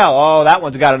can tell, oh, that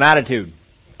one's got an attitude.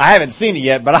 I haven't seen it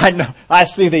yet, but I know, I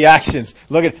see the actions.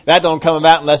 Look at that, don't come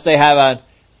about unless they have an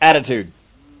attitude.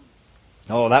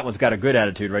 Oh, that one's got a good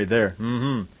attitude right there.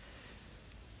 Mm-hmm.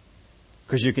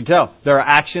 Because you can tell. There are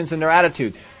actions and there are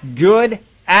attitudes. Good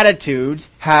attitudes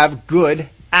have good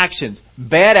actions.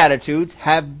 Bad attitudes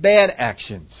have bad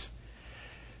actions.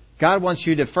 God wants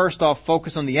you to first off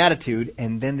focus on the attitude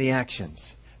and then the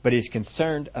actions. But He's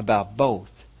concerned about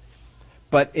both.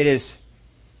 But it is,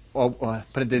 put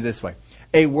it this way.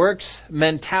 A works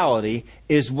mentality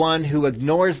is one who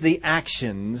ignores the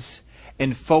actions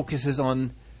and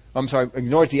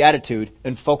ignores the attitude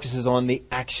and focuses on the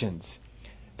actions.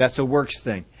 That's a works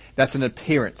thing. That's an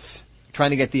appearance.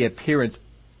 Trying to get the appearance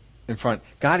in front.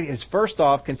 God is first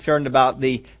off concerned about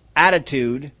the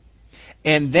attitude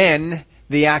and then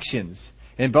the actions.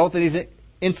 In both of these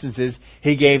instances,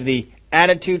 He gave the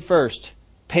attitude first.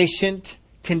 Patient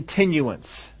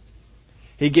continuance.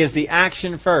 He gives the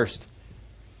action first.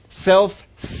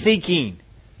 Self-seeking.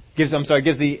 Gives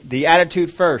the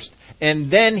attitude first. And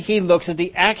then He looks at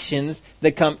the actions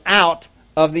that come out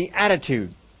of the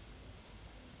attitude.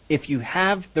 If you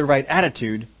have the right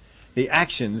attitude, the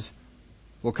actions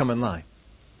will come in line.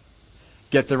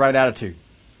 Get the right attitude.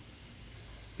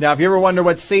 Now, if you ever wonder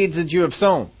what seeds that you have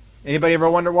sown, anybody ever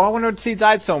wonder, well, I wonder what seeds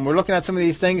I'd sown. We're looking at some of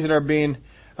these things that are being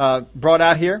brought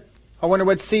out here. I wonder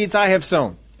what seeds I have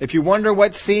sown. If you wonder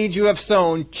what seeds you have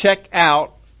sown, check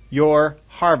out your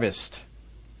harvest.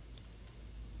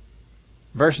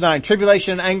 Verse 9,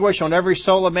 tribulation and anguish on every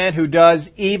soul of man who does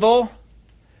evil.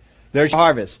 There's your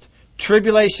harvest.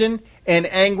 Tribulation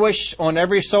and anguish on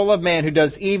every soul of man who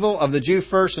does evil, of the Jew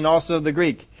first and also of the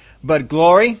Greek. But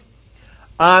glory,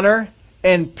 honor,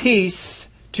 and peace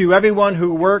to everyone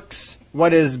who works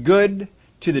what is good,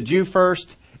 to the Jew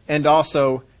first and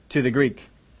also to the Greek.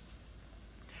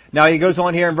 Now he goes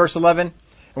on here in verse 11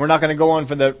 And we're not going to go on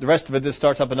for the rest of it. This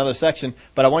starts up another section.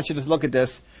 But I want you to look at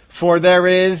this. For there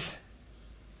is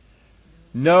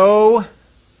no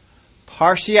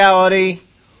partiality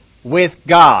with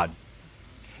God.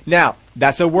 Now,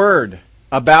 that's a word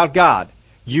about God.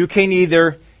 You can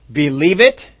either believe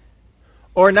it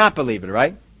or not believe it,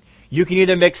 right? You can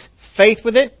either mix faith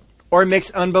with it or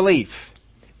mix unbelief.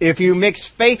 If you mix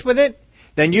faith with it,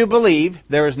 then you believe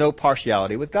there is no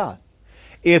partiality with God.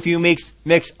 If you mix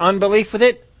unbelief with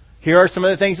it, here are some of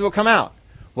the things that will come out.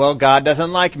 Well, God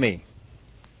doesn't like me.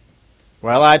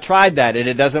 Well, I tried that and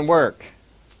it doesn't work.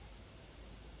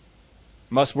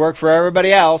 Must work for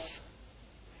everybody else.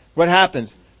 What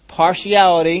happens?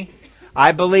 Partiality.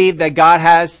 I believe that God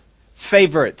has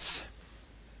favorites.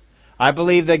 I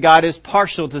believe that God is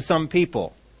partial to some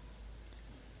people.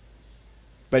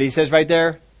 But he says right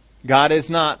there, God is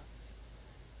not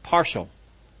partial.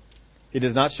 He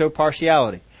does not show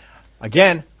partiality.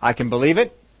 Again, I can believe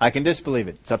it. I can disbelieve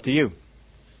it. It's up to you.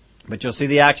 But you'll see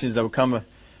the actions that will come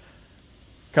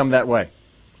that way.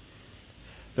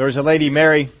 There was a lady,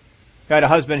 Mary, who had a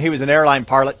husband. He was an airline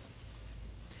pilot.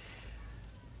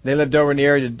 They lived over in the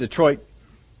area of Detroit.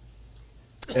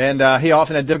 And he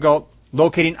often had difficulty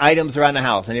locating items around the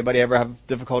house. Anybody ever have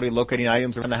difficulty locating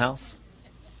items around the house?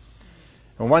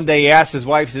 And one day he asked his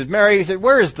wife, he said, Mary, he said,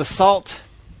 where is the salt?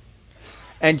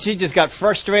 And she just got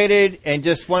frustrated and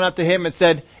just went up to him and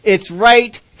said, it's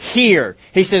right here.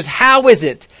 He says, how is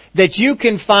it that you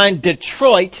can find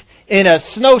Detroit in a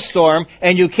snowstorm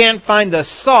and you can't find the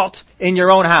salt in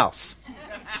your own house?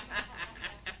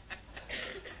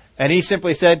 And he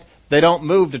simply said, they don't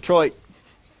move Detroit.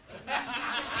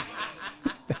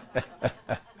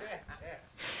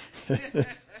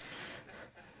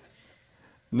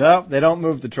 No, they don't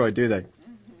move Detroit, do they?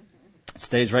 It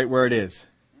stays right where it is.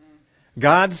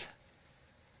 God's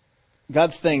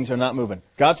things are not moving.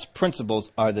 God's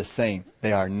principles are the same.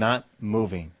 They are not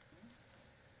moving.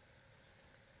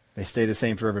 They stay the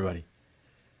same for everybody.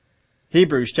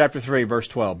 Hebrews chapter 3, verse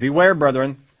 12. Beware,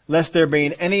 brethren, lest there be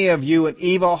in any of you an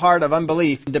evil heart of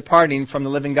unbelief departing from the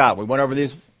living God. We went over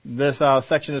this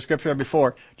section of Scripture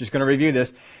before. Just going to review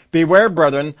this. Beware,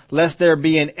 brethren, lest there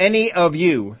be in any of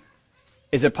you.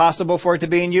 Is it possible for it to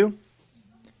be in you?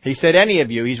 He said any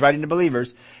of you. He's writing to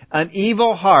believers. An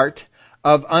evil heart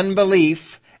of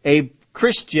unbelief. A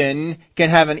Christian can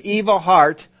have an evil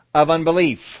heart of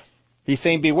unbelief. He's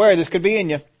saying, beware, this could be in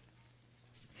you.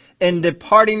 In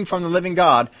departing from the living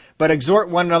God, but exhort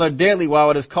one another daily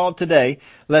while it is called today,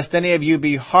 lest any of you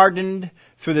be hardened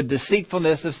through the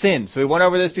deceitfulness of sin. So we went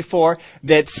over this before,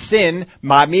 that sin,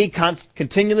 me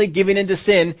continually giving into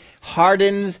sin,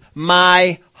 hardens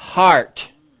my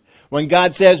heart. When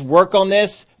God says, work on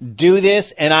this, do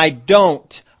this, and I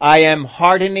don't, I am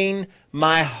hardening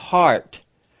my heart.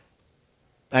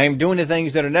 I am doing the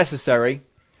things that are necessary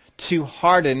to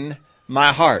harden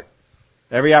my heart.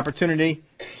 Every opportunity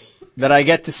that I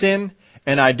get to sin,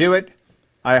 and I do it,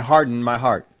 I harden my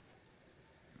heart.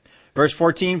 Verse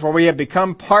 14, for we have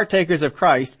become partakers of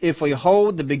Christ if we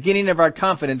hold the beginning of our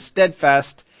confidence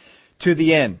steadfast to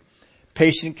the end.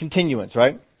 Patient continuance,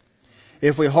 right?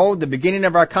 If we hold the beginning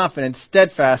of our confidence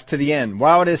steadfast to the end.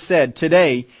 While it is said,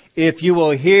 today, if you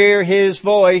will hear his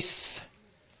voice,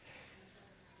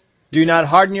 do not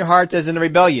harden your hearts as in a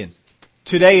rebellion.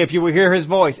 Today, if you will hear his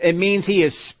voice, it means he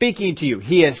is speaking to you.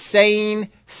 He is saying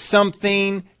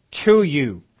something to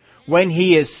you. When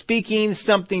he is speaking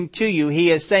something to you, he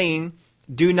is saying,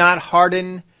 do not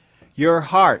harden your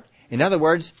heart. In other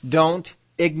words, don't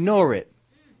ignore it.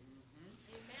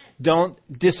 Don't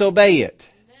disobey it.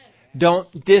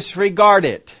 Don't disregard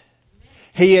it.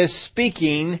 He is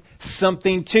speaking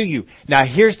something to you. Now,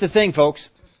 here's the thing, folks.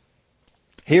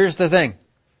 Here's the thing.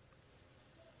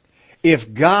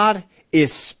 If God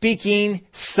is speaking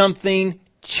something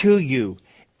to you,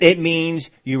 it means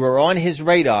you are on his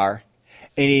radar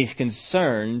and he's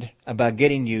concerned about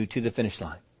getting you to the finish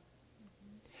line.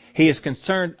 He is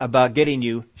concerned about getting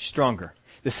you stronger.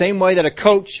 The same way that a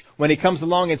coach, when he comes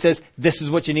along and says, this is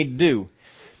what you need to do,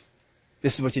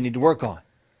 this is what you need to work on.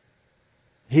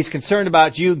 He's concerned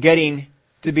about you getting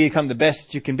to become the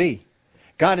best you can be.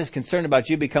 God is concerned about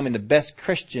you becoming the best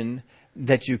Christian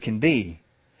that you can be.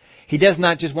 He does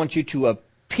not just want you to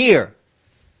appear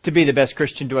to be the best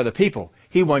Christian to other people.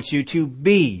 He wants you to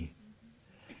be.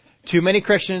 Too many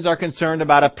Christians are concerned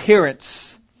about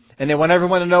appearance, and they want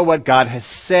everyone to know what God has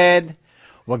said,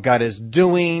 what God is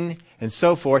doing, and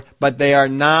so forth, but they are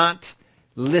not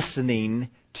listening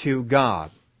to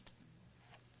God.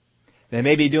 They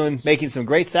may be making some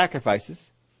great sacrifices.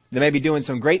 They may be doing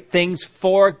some great things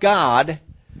for God,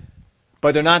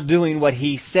 but they're not doing what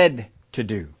he said to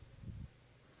do.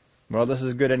 Well, this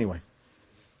is good anyway.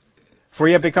 For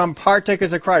we have become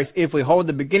partakers of Christ if we hold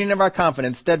the beginning of our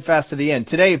confidence steadfast to the end.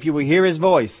 Today, if you will hear His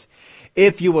voice,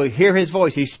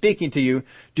 He's speaking to you.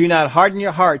 Do not harden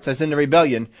your hearts as in the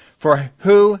rebellion. For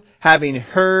who, having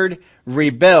heard,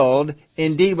 rebelled?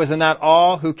 Indeed, was it not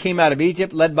all who came out of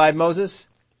Egypt led by Moses?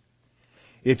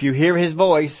 If you hear His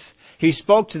voice, He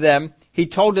spoke to them. He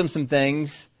told them some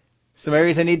things, some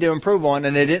areas they need to improve on,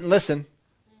 and they didn't listen.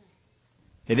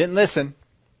 They didn't listen.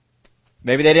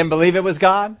 Maybe they didn't believe it was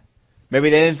God. Maybe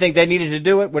they didn't think they needed to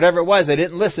do it. Whatever it was, they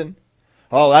didn't listen.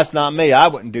 Oh, that's not me. I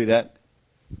wouldn't do that.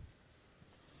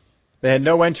 They had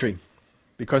no entry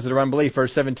because of their unbelief.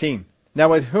 Verse 17. Now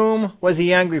with whom was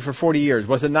He angry for 40 years?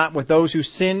 Was it not with those who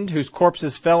sinned, whose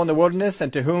corpses fell in the wilderness?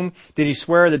 And to whom did He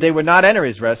swear that they would not enter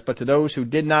His rest, but to those who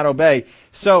did not obey?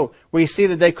 So we see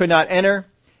that they could not enter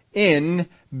in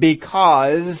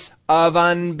because of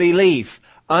unbelief.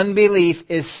 Unbelief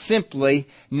is simply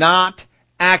not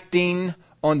acting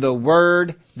on the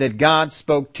word that God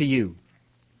spoke to you.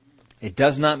 It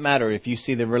does not matter if you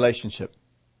see the relationship.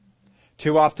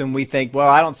 Too often we think, well,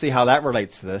 I don't see how that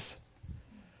relates to this.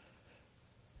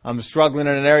 I'm struggling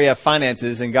in an area of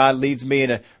finances and God leads me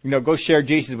in go share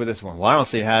Jesus with this one. Well, I don't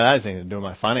see how that has anything to do with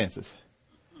my finances.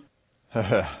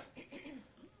 Then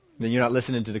you're not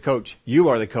listening to the coach. You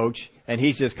are the coach and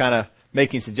he's just kind of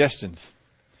making suggestions.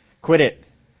 Quit it.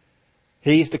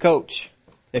 He's the coach.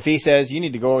 If he says, you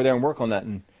need to go over there and work on that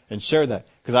and share that,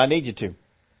 because I need you to,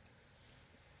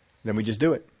 then we just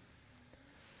do it.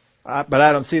 But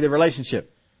I don't see the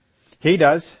relationship. He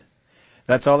does.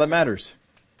 That's all that matters.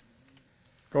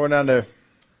 Going down to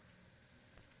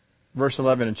verse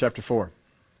 11 in chapter 4.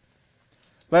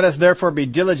 Let us therefore be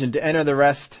diligent to enter the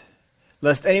rest,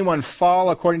 lest anyone fall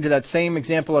according to that same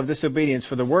example of disobedience.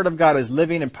 For the word of God is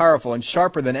living and powerful and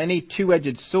sharper than any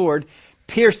two-edged sword,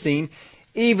 piercing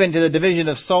even to the division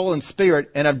of soul and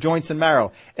spirit and of joints and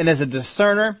marrow, and is a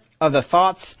discerner of the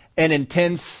thoughts and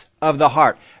intents of the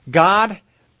heart. God,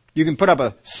 you can put up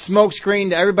a smoke screen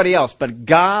to everybody else, but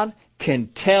God can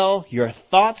tell your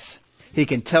thoughts. He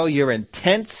can tell your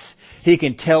intents. He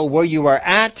can tell where you are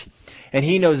at, and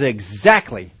He knows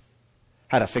exactly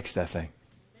how to fix that thing.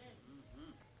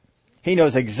 He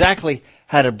knows exactly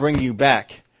how to bring you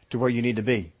back to where you need to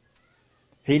be.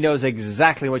 He knows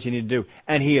exactly what you need to do.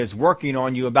 And He is working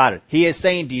on you about it. He is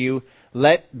saying to you,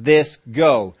 let this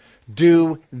go.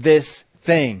 Do this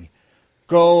thing.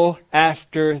 Go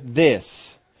after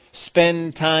this.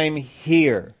 Spend time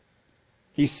here.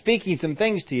 He's speaking some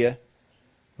things to you.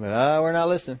 But we're not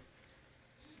listening.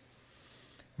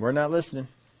 We're not listening.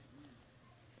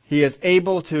 He is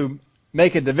able to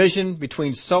make a division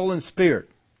between soul and spirit.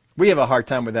 We have a hard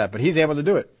time with that, but He's able to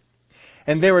do it.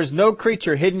 And there is no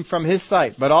creature hidden from His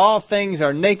sight, but all things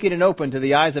are naked and open to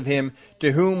the eyes of Him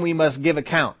to whom we must give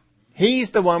account.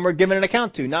 He's the one we're giving an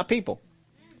account to, not people.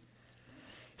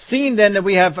 Seeing then that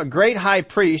we have a great high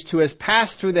priest who has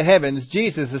passed through the heavens,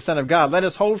 Jesus, the Son of God, let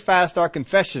us hold fast our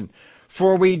confession.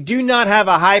 For we do not have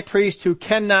a high priest who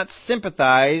cannot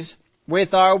sympathize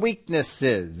with our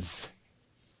weaknesses.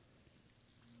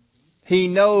 He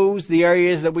knows the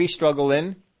areas that we struggle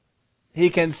in. He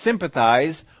can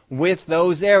sympathize with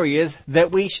those areas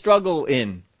that we struggle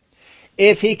in.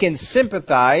 If He can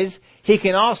sympathize, He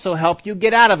can also help you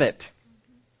get out of it.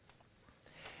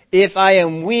 If I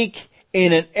am weak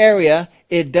in an area,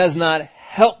 it does not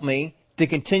help me to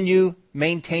continue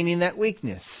maintaining that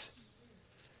weakness.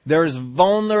 There's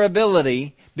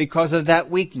vulnerability because of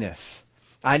that weakness.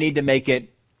 I need to make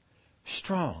it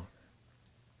strong.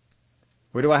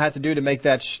 What do I have to do to make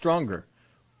that stronger?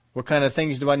 What kind of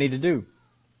things do I need to do?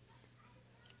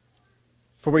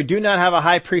 For we do not have a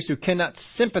high priest who cannot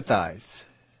sympathize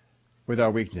with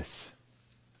our weakness,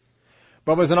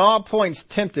 but was in all points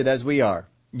tempted as we are,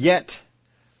 yet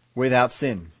without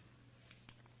sin.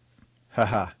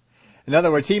 In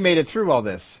other words, He made it through all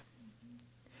this.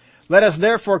 Let us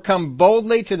therefore come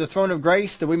boldly to the throne of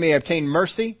grace that we may obtain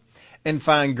mercy and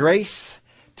find grace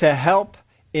to help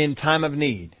in time of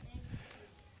need.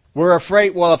 We're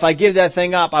afraid, well, if I give that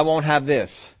thing up, I won't have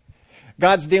this.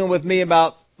 God's dealing with me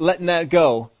about letting that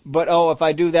go. But, if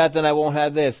I do that, then I won't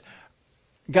have this.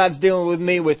 God's dealing with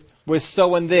me with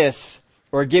sowing this,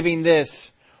 or giving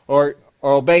this, or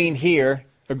obeying here,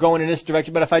 or going in this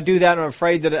direction. But if I do that, I'm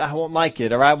afraid that I won't like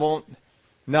it, or I won't.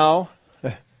 No.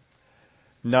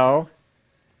 No.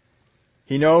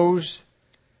 He knows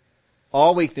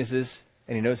all weaknesses,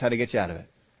 and He knows how to get you out of it.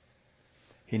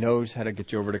 He knows how to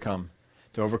get you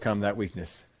to overcome that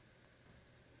weakness.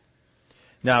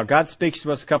 Now, God speaks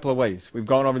to us a couple of ways. We've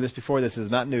gone over this before. This is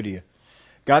not new to you.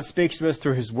 God speaks to us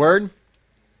through His Word.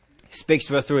 He speaks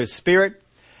to us through His Spirit.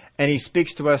 and He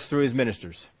speaks to us through His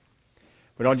ministers.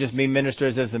 We don't just mean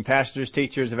ministers as in pastors,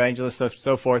 teachers, evangelists,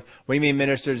 so forth. We mean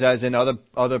ministers as in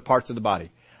other parts of the body.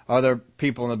 Other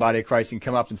people in the body of Christ can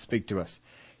come up and speak to us.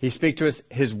 He speaks to us.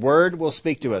 His Word will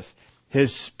speak to us.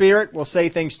 His Spirit will say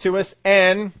things to us,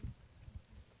 and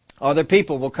other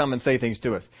people will come and say things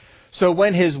to us. So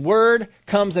when His Word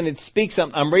comes and it speaks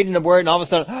something, I'm reading the Word and all of a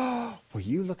sudden, oh, will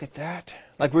you look at that?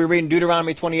 Like we were reading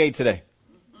Deuteronomy 28 today.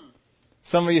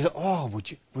 Some of you say, oh,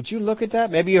 would you look at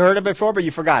that? Maybe you heard it before, but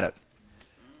you forgot it.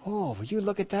 Oh, will you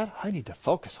look at that? I need to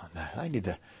focus on that. I need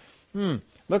to,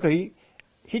 look,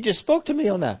 he just spoke to me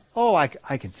on that. Oh, I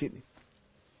can see it.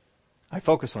 I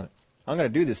focus on it. I'm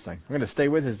going to do this thing. I'm going to stay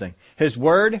with His thing. His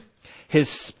Word, His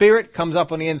Spirit comes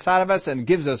up on the inside of us and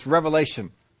gives us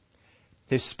revelation.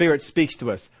 His Spirit speaks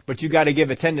to us, but you got to give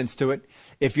attendance to it.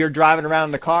 If you're driving around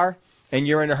in the car and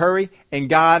you're in a hurry and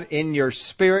God in your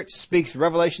spirit speaks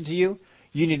revelation to you,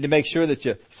 you need to make sure that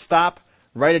you stop,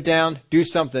 write it down, do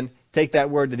something, take that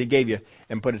word that He gave you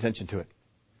and put attention to it.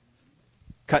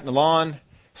 Cutting the lawn,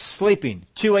 sleeping,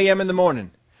 2 a.m. in the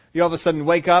morning. You all of a sudden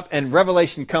wake up and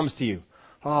revelation comes to you.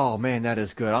 Oh man, that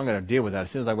is good. I'm going to deal with that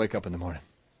as soon as I wake up in the morning.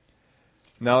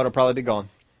 No, it'll probably be gone.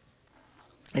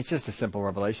 It's just a simple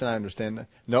revelation. I understand that.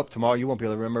 Nope, tomorrow you won't be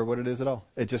able to remember what it is at all.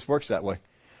 It just works that way.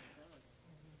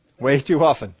 Way too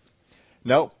often.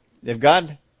 Nope. If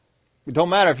God, it don't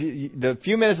matter if the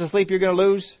few minutes of sleep you're going to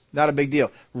lose, not a big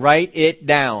deal. Write it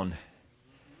down.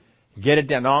 Get it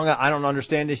down. No, I don't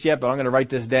understand this yet, but I'm going to write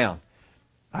this down.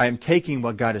 I am taking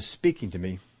what God is speaking to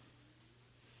me,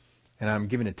 and I'm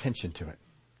giving attention to it.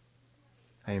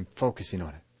 I am focusing on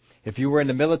it. If you were in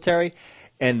the military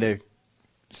and the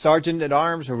sergeant at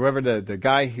arms or whoever the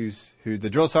guy who's the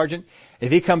drill sergeant,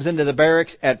 if he comes into the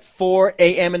barracks at 4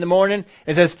 a.m. in the morning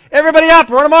and says, everybody up,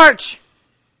 we're on a march.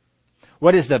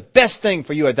 What is the best thing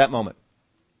for you at that moment?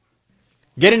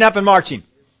 Getting up and marching.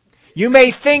 You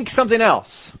may think something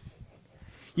else.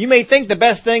 You may think the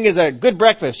best thing is a good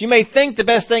breakfast. You may think the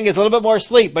best thing is a little bit more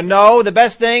sleep. But no, the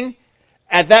best thing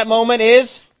at that moment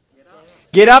is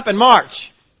get up and march.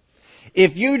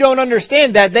 If you don't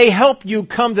understand that, they help you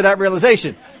come to that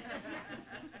realization.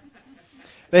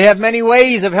 They have many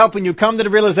ways of helping you come to the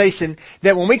realization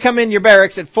that when we come in your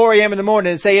barracks at 4 a.m. in the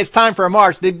morning and say it's time for a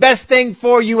march, the best thing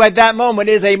for you at that moment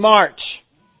is a march.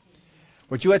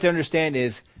 What you have to understand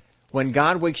is when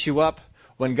God wakes you up,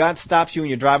 when God stops you when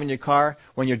you're driving your car,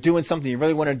 when you're doing something you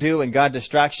really want to do and God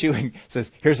distracts you and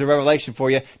says, here's a revelation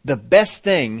for you, the best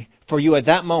thing for you at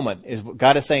that moment is what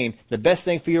God is saying, the best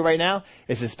thing for you right now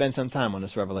is to spend some time on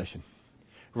this revelation.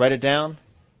 Write it down.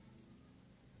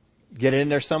 Get it in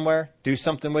there somewhere. Do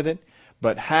something with it.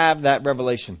 But have that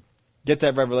revelation. Get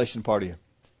that revelation part of you.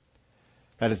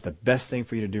 That is the best thing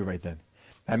for you to do right then.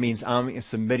 That means I'm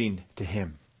submitting to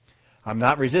Him. I'm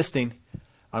not resisting.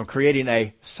 I'm creating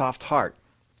a soft heart.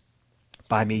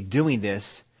 By me doing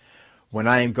this, when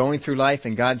I am going through life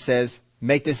and God says,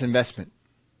 make this investment.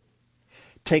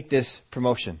 Take this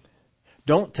promotion.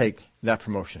 Don't take that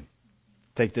promotion.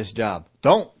 Take this job.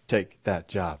 Don't take that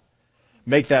job.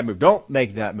 Make that move. Don't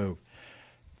make that move.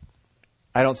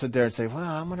 I don't sit there and say, well,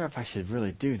 I wonder if I should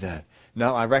really do that.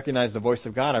 No, I recognize the voice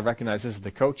of God. I recognize this is the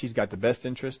coach. He's got the best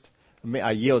interest.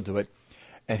 I yield to it.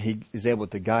 And He is able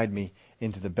to guide me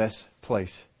into the best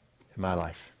place in my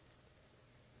life.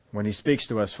 When He speaks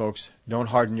to us, folks, don't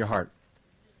harden your heart.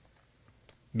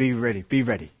 Be ready. Be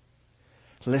ready.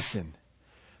 Listen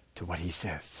to what He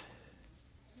says.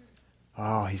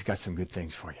 Oh, He's got some good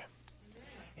things for you.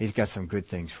 He's got some good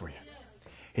things for you.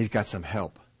 He's got some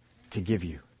help to give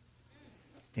you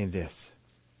in this.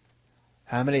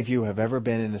 How many of you have ever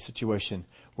been in a situation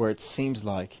where it seems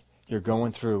like you're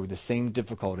going through the same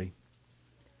difficulty,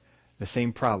 the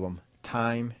same problem,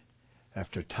 time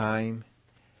after time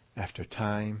after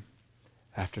time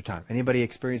after time? Anybody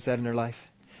experience that in their life?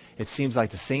 It seems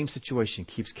like the same situation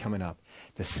keeps coming up.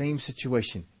 The same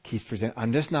situation keeps presenting.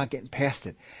 I'm just not getting past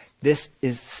it. This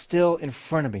is still in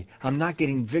front of me. I'm not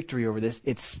getting victory over this.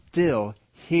 It's still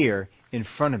here in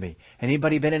front of me.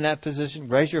 Anybody been in that position?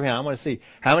 Raise your hand. I want to see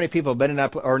how many people have been in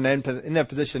that or in that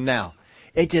position now.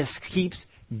 It just keeps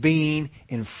being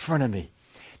in front of me.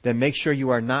 Then make sure you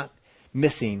are not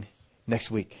missing next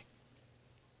week,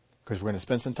 because we're going to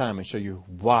spend some time and show you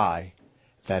why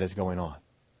that is going on,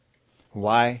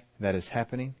 why that is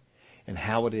happening, and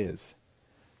how it is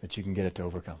that you can get it to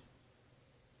overcome.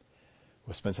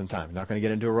 We'll spend some time. We're not going to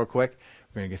get into it real quick.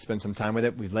 We're going to spend some time with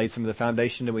it. We've laid some of the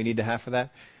foundation that we need to have for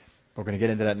that. We're going to get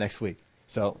into that next week.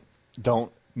 So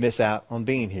don't miss out on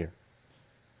being here.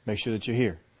 Make sure that you're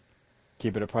here.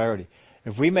 Keep it a priority.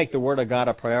 If we make the Word of God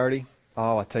a priority,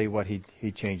 oh, I'll tell you what,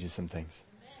 He changes some things.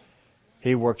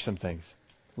 He works some things.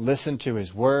 Listen to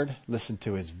His word, listen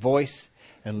to His voice,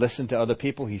 and listen to other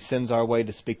people He sends our way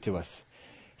to speak to us.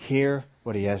 Hear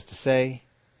what He has to say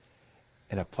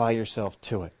and apply yourself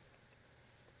to it.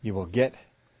 You will get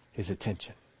His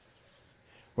attention.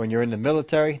 When you're in the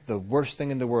military, the worst thing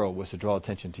in the world was to draw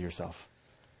attention to yourself.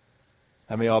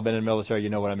 How many of y'all have been in the military? You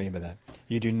know what I mean by that.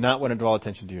 You do not want to draw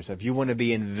attention to yourself. You want to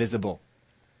be invisible.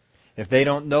 If they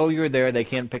don't know you're there, they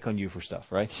can't pick on you for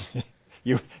stuff, right?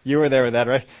 You were there with that,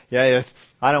 right? Yeah, yes.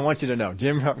 I don't want you to know.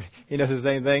 Jim, he does the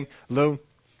same thing. Lou,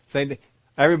 same thing.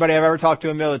 Everybody I've ever talked to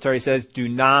in the military says, do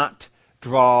not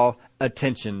draw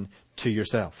attention to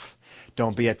yourself.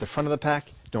 Don't be at the front of the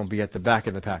pack. Don't be at the back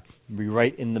of the pack. Be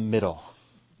right in the middle.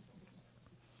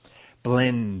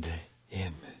 Blend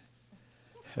in.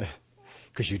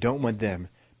 Because you don't want them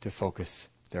to focus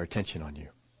their attention on you.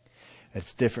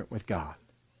 It's different with God.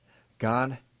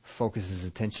 God focuses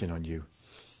attention on you.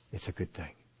 It's a good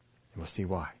thing. And we'll see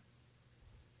why.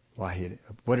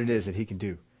 What it is that He can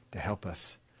do to help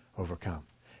us overcome,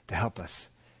 to help us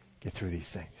get through these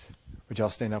things. Would y'all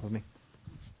stand up with me?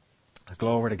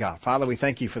 Glory to God. Father, we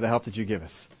thank You for the help that You give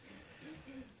us.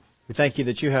 We thank You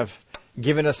that You have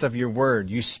given us of Your word.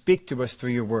 You speak to us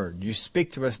through Your word. You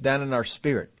speak to us down in our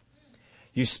spirit.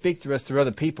 You speak to us through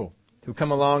other people who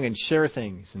come along and share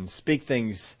things and speak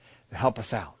things to help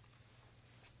us out.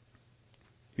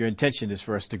 Your intention is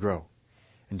for us to grow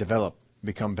and develop,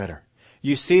 become better.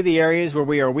 You see the areas where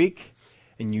we are weak,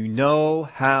 and You know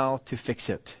how to fix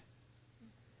it.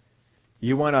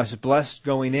 You want us blessed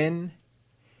going in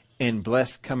and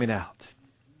blessed coming out.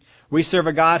 We serve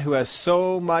a God who has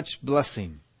so much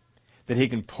blessing that He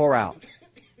can pour out,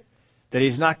 that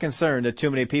He's not concerned that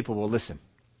too many people will listen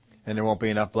and there won't be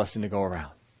enough blessing to go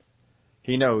around.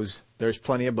 He knows there's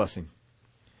plenty of blessing.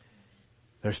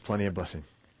 There's plenty of blessing.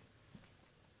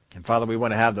 And Father, we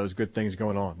want to have those good things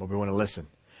going on, but we want to listen.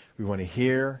 We want to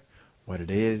hear what it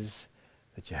is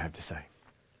that You have to say.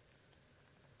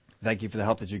 Thank You for the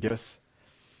help that You give us.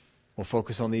 We'll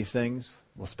focus on these things.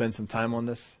 We'll spend some time on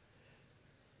this,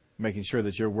 making sure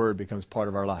that Your word becomes part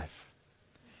of our life.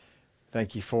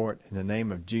 Thank You for it. In the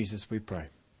name of Jesus we pray.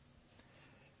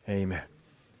 Amen.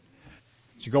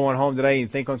 As you go on home today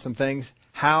and think on some things,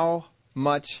 how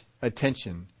much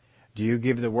attention do you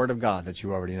give the Word of God that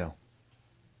you already know?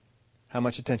 How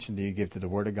much attention do you give to the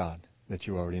Word of God that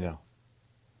you already know?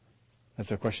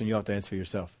 That's a question you have to answer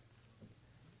yourself.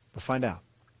 But find out.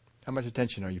 How much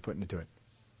attention are you putting into it?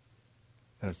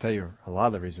 That'll tell you a lot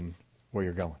of the reason where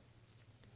you're going.